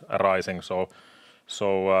wastes arising. So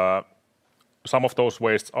some of those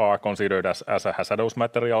wastes are considered as hazardous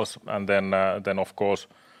materials, and then of course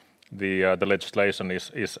the legislation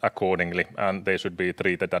is accordingly, and they should be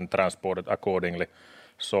treated and transported accordingly.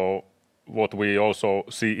 So what we also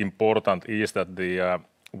see important is that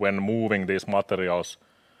when moving these materials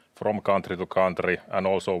from country to country, and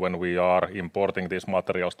also when we are importing these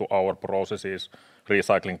materials to our processes,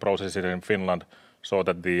 recycling processes in Finland, so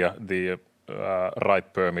that the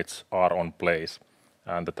right permits are on place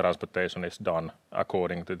and the transportation is done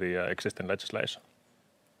according to the existing legislation.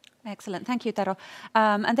 Excellent. Thank you, Tero.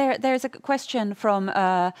 And there is a question from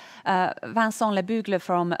Vincent Lebugle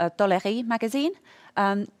from Toleri magazine.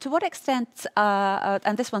 To what extent,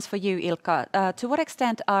 and this one's for you, Ilkka, to what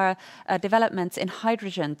extent are developments in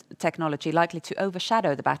hydrogen technology likely to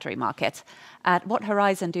overshadow the battery market? At what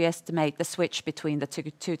horizon do you estimate the switch between the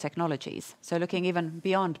two technologies? So looking even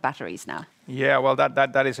beyond batteries now. Yeah, well,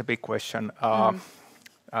 that is a big question.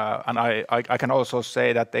 And I can also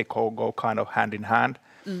say that they go kind of hand in hand.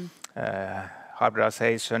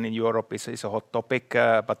 Hybridization in Europe is a hot topic,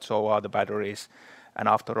 but so are the batteries. And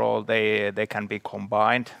after all, they can be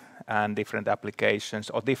combined, and different applications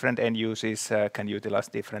or different end uses can utilize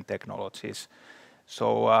different technologies.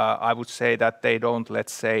 So I would say that they don't,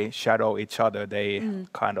 let's say, shadow each other. They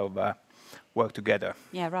kind of work together.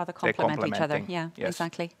 Yeah, rather complement each other. Yeah, yes.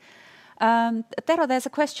 Exactly. Tero, there's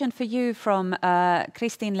a question for you from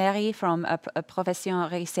Christine Léry from Profession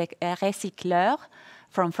Recycleur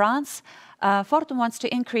from France. Fortum wants to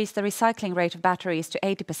increase the recycling rate of batteries to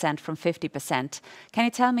 80% from 50%. Can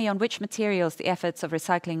you tell me on which materials the efforts of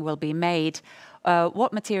recycling will be made?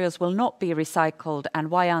 What materials will not be recycled, and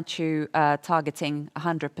why aren't you targeting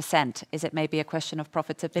 100%? Is it maybe a question of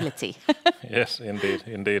profitability? Yes,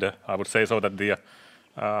 indeed. I would say so that the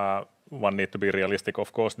one need to be realistic.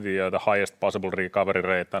 Of course, the highest possible recovery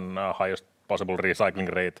rate and highest possible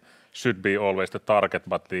recycling rate should be always the target,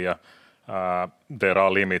 but there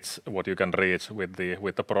are limits what you can reach with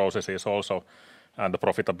the processes also, and the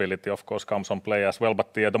profitability of course comes on play as well.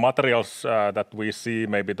 But the materials that we see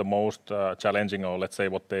maybe the most challenging, or let's say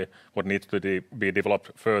what needs to be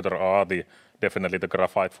developed further, are definitely the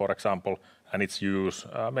graphite, for example, and its use.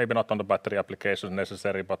 Maybe not on the battery applications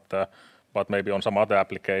necessary, but maybe on some other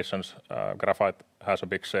applications, graphite has a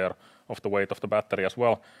big share of the weight of the battery as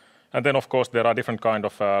well. And then, of course, there are different kind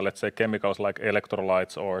of, let's say, chemicals like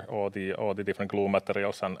electrolytes or the different glue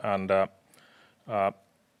materials, and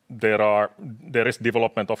there is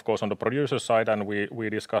development, of course, on the producer side, and we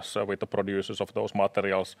discuss with the producers of those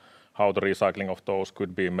materials how the recycling of those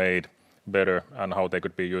could be made better and how they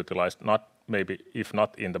could be utilized. Not maybe, if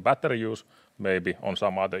not in the battery use, maybe on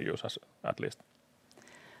some other use at least.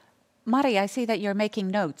 Mari, I see that you're making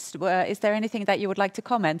notes. Is there anything that you would like to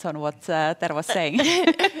comment on what Tero was saying?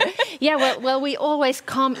 Yeah, well, we always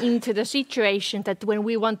come into the situation that when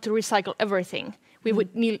we want to recycle everything, we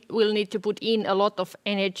will need to put in a lot of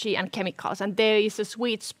energy and chemicals, and there is a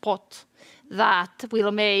sweet spot that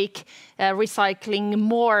will make recycling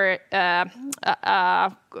more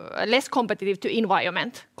less competitive to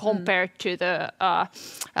environment compared to the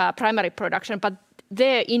primary production, but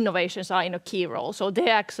their innovations are in a key role. So they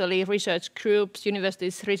actually research groups,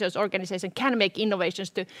 universities, research organizations can make innovations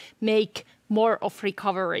to make more of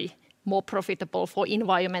recovery more profitable for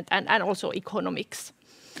environment and also economics.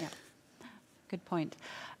 Yeah, good point.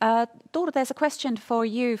 Tor, there's a question for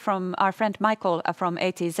you from our friend Michael from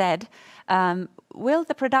ATZ. Will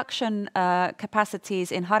the production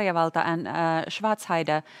capacities in Harjavalta and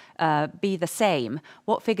Schwarzheide be the same?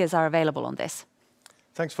 What figures are available on this?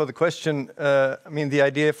 Thanks for the question. I mean, the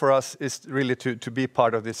idea for us is really to be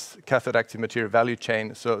part of this cathode active material value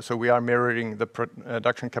chain. So we are mirroring the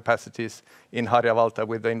production capacities in Harjavalta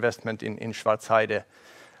with the investment in Schwarzheide.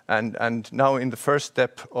 And now in the first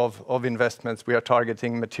step of investments, we are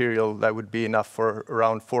targeting material that would be enough for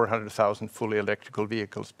around 400,000 fully electrical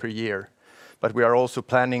vehicles per year. But we are also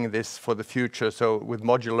planning this for the future. So with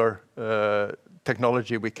modular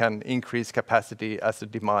technology, we can increase capacity as the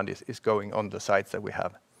demand is going on the sites that we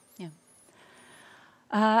have. Yeah.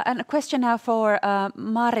 And a question now for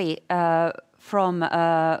Mari from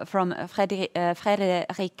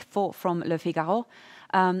Frédéric Faux from Le Figaro.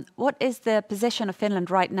 What is the position of Finland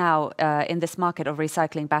right now in this market of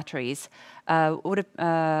recycling batteries? Would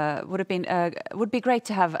be great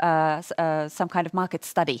to have some kind of market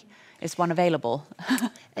study. Is one available?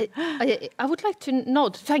 I would like to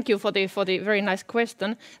note, thank you for the very nice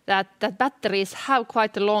question, that batteries have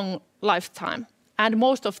quite a long lifetime, and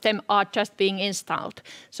most of them are just being installed.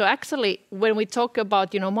 So actually, when we talk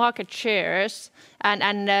about market shares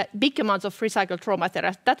and big amounts of recycled raw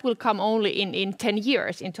materials. That will come only in 10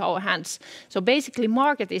 years into our hands. So basically,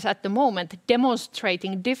 market is at the moment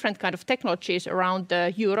demonstrating different kind of technologies around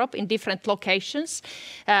Europe in different locations,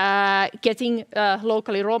 getting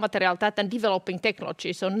locally raw material that and developing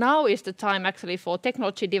technology. So now is the time actually for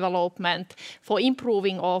technology development, for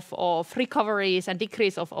improving of recoveries and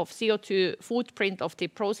decrease of CO2 footprint of the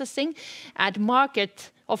processing, and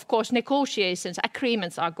market. Of course, negotiations,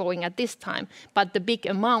 agreements are going at this time, but the big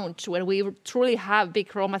amounts, when we truly have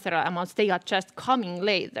big raw material amounts, they are just coming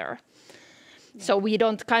later. Yeah. So we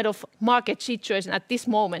don't kind of market situation at this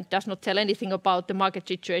moment does not tell anything about the market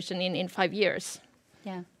situation in 5 years.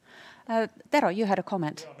 Yeah. Tero, you had a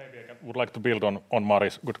comment. Yeah, maybe I would like to build on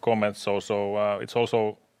Mari's good comments. So it's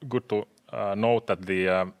also good to note that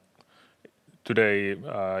today,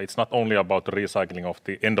 it's not only about the recycling of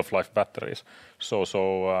the end-of-life batteries.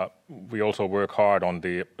 So we also work hard on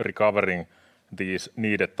the recovering these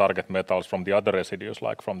needed target metals from the other residues,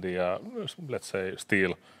 like from the, let's say,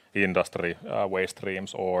 steel industry waste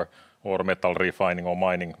streams or metal refining or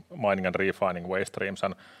mining and refining waste streams.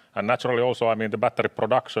 And naturally also, I mean, the battery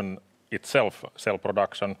production itself, cell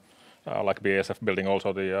production, like BASF building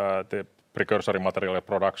also the precursory material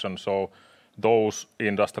production. So those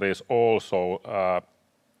industries also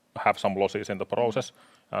have some losses in the process,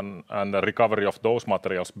 and the recovery of those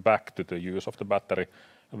materials back to the use of the battery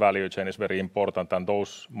value chain is very important, and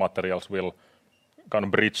those materials will kind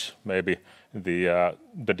of bridge maybe the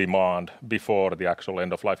demand before the actual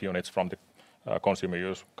end-of-life units from the consumer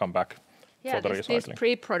use come back for the recycling. This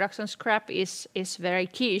pre-production scrap is very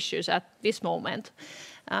key issues at this moment.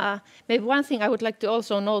 Maybe one thing I would like to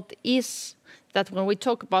also note is that when we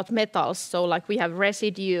talk about metals, so like we have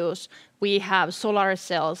residues, we have solar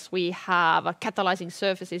cells, we have catalyzing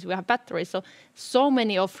surfaces, we have batteries. So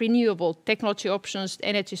many of renewable technology options,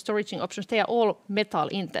 energy storage options, they are all metal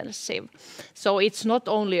intensive. So it's not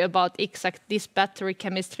only about exact this battery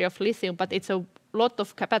chemistry of lithium, but it's a lot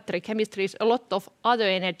of battery chemistries, a lot of other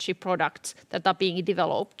energy products that are being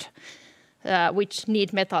developed, which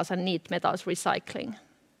need metals and need metals recycling.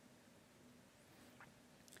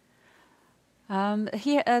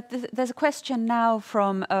 Here, there's a question now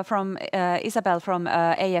from Isabel from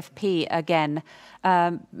AFP again.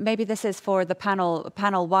 Maybe this is for the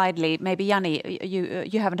panel widely. Maybe Jani,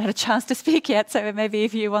 you haven't had a chance to speak yet, so maybe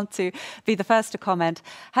if you want to be the first to comment.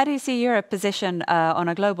 How do you see Europe's position on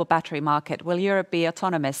a global battery market? Will Europe be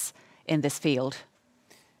autonomous in this field?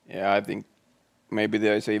 Yeah, I think maybe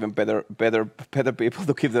there is even better people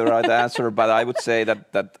to give the right answer. But I would say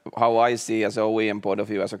that how I see as OEM point of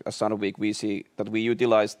view, as Sandvik, we see that we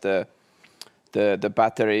utilize the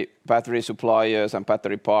battery suppliers and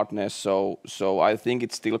battery partners. So I think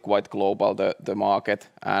it's still quite global, the market.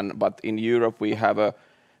 But in Europe we have a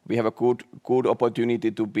good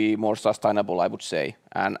opportunity to be more sustainable, I would say.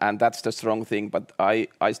 And that's the strong thing. But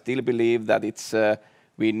I still believe that it's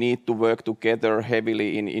we need to work together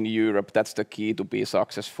heavily in Europe. That's the key to be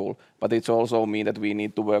successful. But it's also mean that we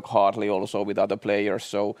need to work hardly also with other players.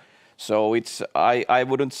 So it's I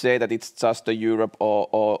wouldn't say that it's just a Europe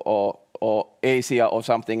or Asia or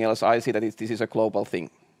something else. I see that this is a global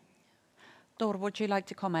thing. Tor, would you like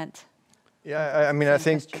to comment? Yeah, I mean, I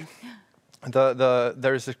think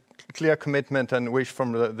there is a clear commitment and wish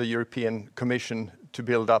from the European Commission to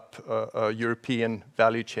build up a European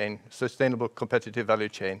value chain, sustainable competitive value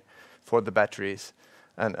chain for the batteries.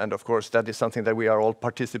 And of course, that is something that we are all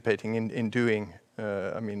participating in doing.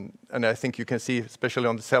 I mean, and I think you can see, especially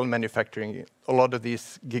on the cell manufacturing, a lot of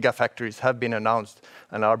these gigafactories have been announced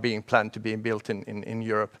and are being planned to be built in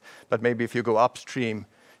Europe. But maybe if you go upstream,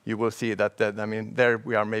 you will see that I mean, there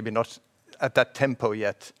we are maybe not at that tempo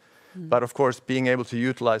yet. But of course, being able to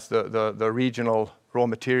utilize the regional raw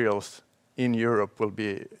materials in Europe will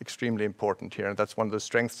be extremely important here. And that's one of the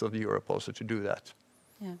strengths of Europe also to do that.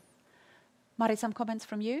 Yeah. Mari, some comments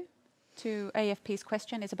from you to AFP's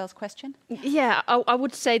question, Isabel's question? Yeah, I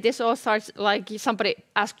would say this all starts like somebody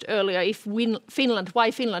asked earlier, if Finland,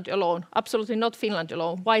 why Finland alone? Absolutely not Finland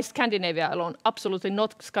alone. Why Scandinavia alone? Absolutely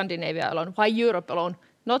not Scandinavia alone. Why Europe alone?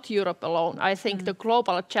 Not Europe alone. I think the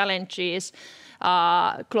global challenges,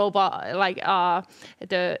 the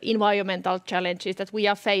environmental challenges that we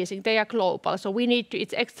are facing, they are global. So we need to,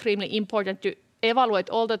 it's extremely important to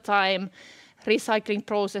evaluate all the time recycling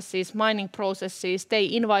processes, mining processes,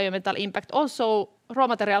 the environmental impact, also raw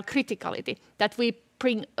material criticality, that we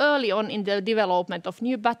bring early on in the development of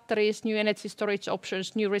new batteries, new energy storage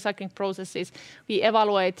options, new recycling processes. We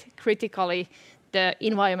evaluate critically the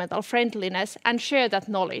environmental friendliness and share that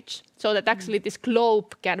knowledge so that actually this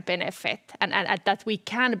globe can benefit and that we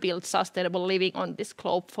can build sustainable living on this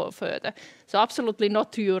globe for further. So absolutely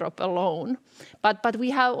not to Europe alone, but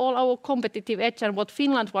we have all our competitive edge, and what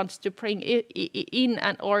Finland wants to bring in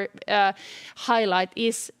or highlight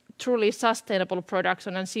is truly sustainable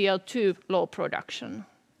production and CO2 low production.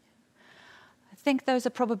 I think those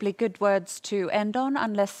are probably good words to end on,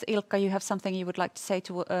 unless Ilkka, you have something you would like to say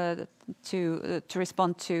to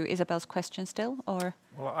respond to Isabel's question still, or?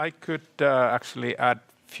 Well, I could actually add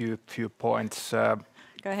few points. Go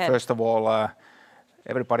ahead. First of all,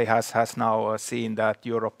 everybody has now seen that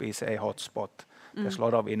Europe is a hotspot. There's a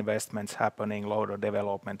lot of investments happening, a lot of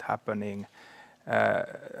development happening.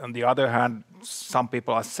 On the other hand, some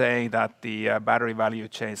people are saying that the battery value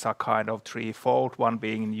chains are kind of threefold, one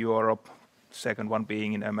being in Europe, second one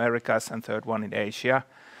being in Americas, and third one in Asia.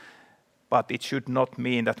 But it should not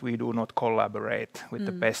mean that we do not collaborate with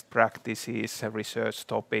the best practices, research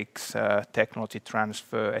topics, technology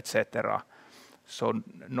transfer, etc. So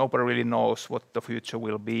nobody really knows what the future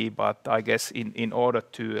will be, but I guess in order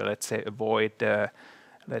to, let's say, avoid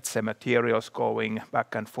let's say materials going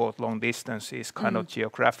back and forth long distances, kind of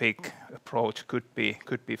geographic approach could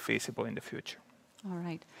be feasible in the future. All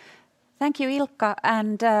right. Thank you, Ilkka.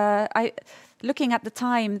 And looking at the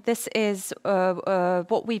time, this is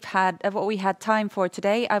what we had time for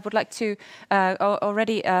today. I would like to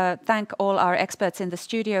already thank all our experts in the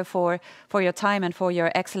studio for your time and for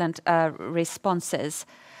your excellent responses.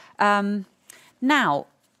 Now,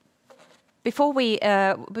 before we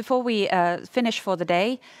finish for the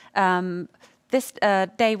day, this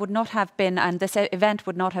day would not have been, and this event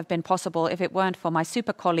would not have been possible if it weren't for my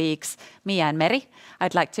super colleagues, Mia and Meri.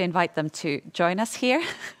 I'd like to invite them to join us here.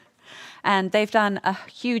 And they've done a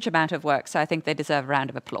huge amount of work, so I think they deserve a round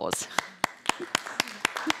of applause.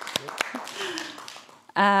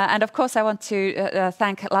 And of course, I want to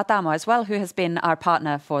thank Latamo as well, who has been our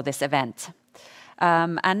partner for this event.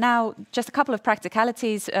 And now, just a couple of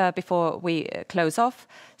practicalities before we close off.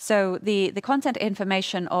 So the content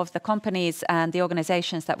information of the companies and the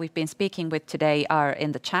organizations that we've been speaking with today are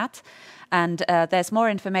in the chat. And there's more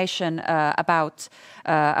information about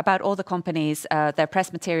all the companies, their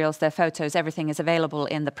press materials, their photos, everything is available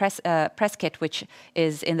in the press kit, which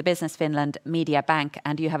is in the Business Finland Media Bank.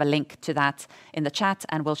 And you have a link to that in the chat,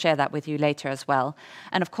 and we'll share that with you later as well.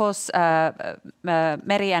 And of course,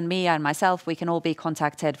 Meri and Mia and myself, we can all be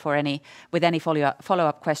contacted with any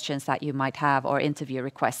follow-up questions that you might have or interview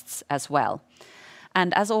requests as well.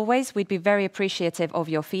 And as always, we'd be very appreciative of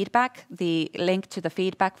your feedback. The link to the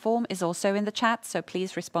feedback form is also in the chat, so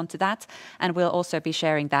please respond to that. And we'll also be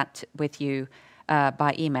sharing that with you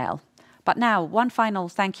by email. But now, one final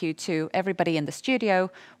thank you to everybody in the studio.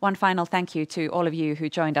 One final thank you to all of you who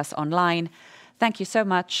joined us online. Thank you so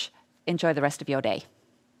much. Enjoy the rest of your day.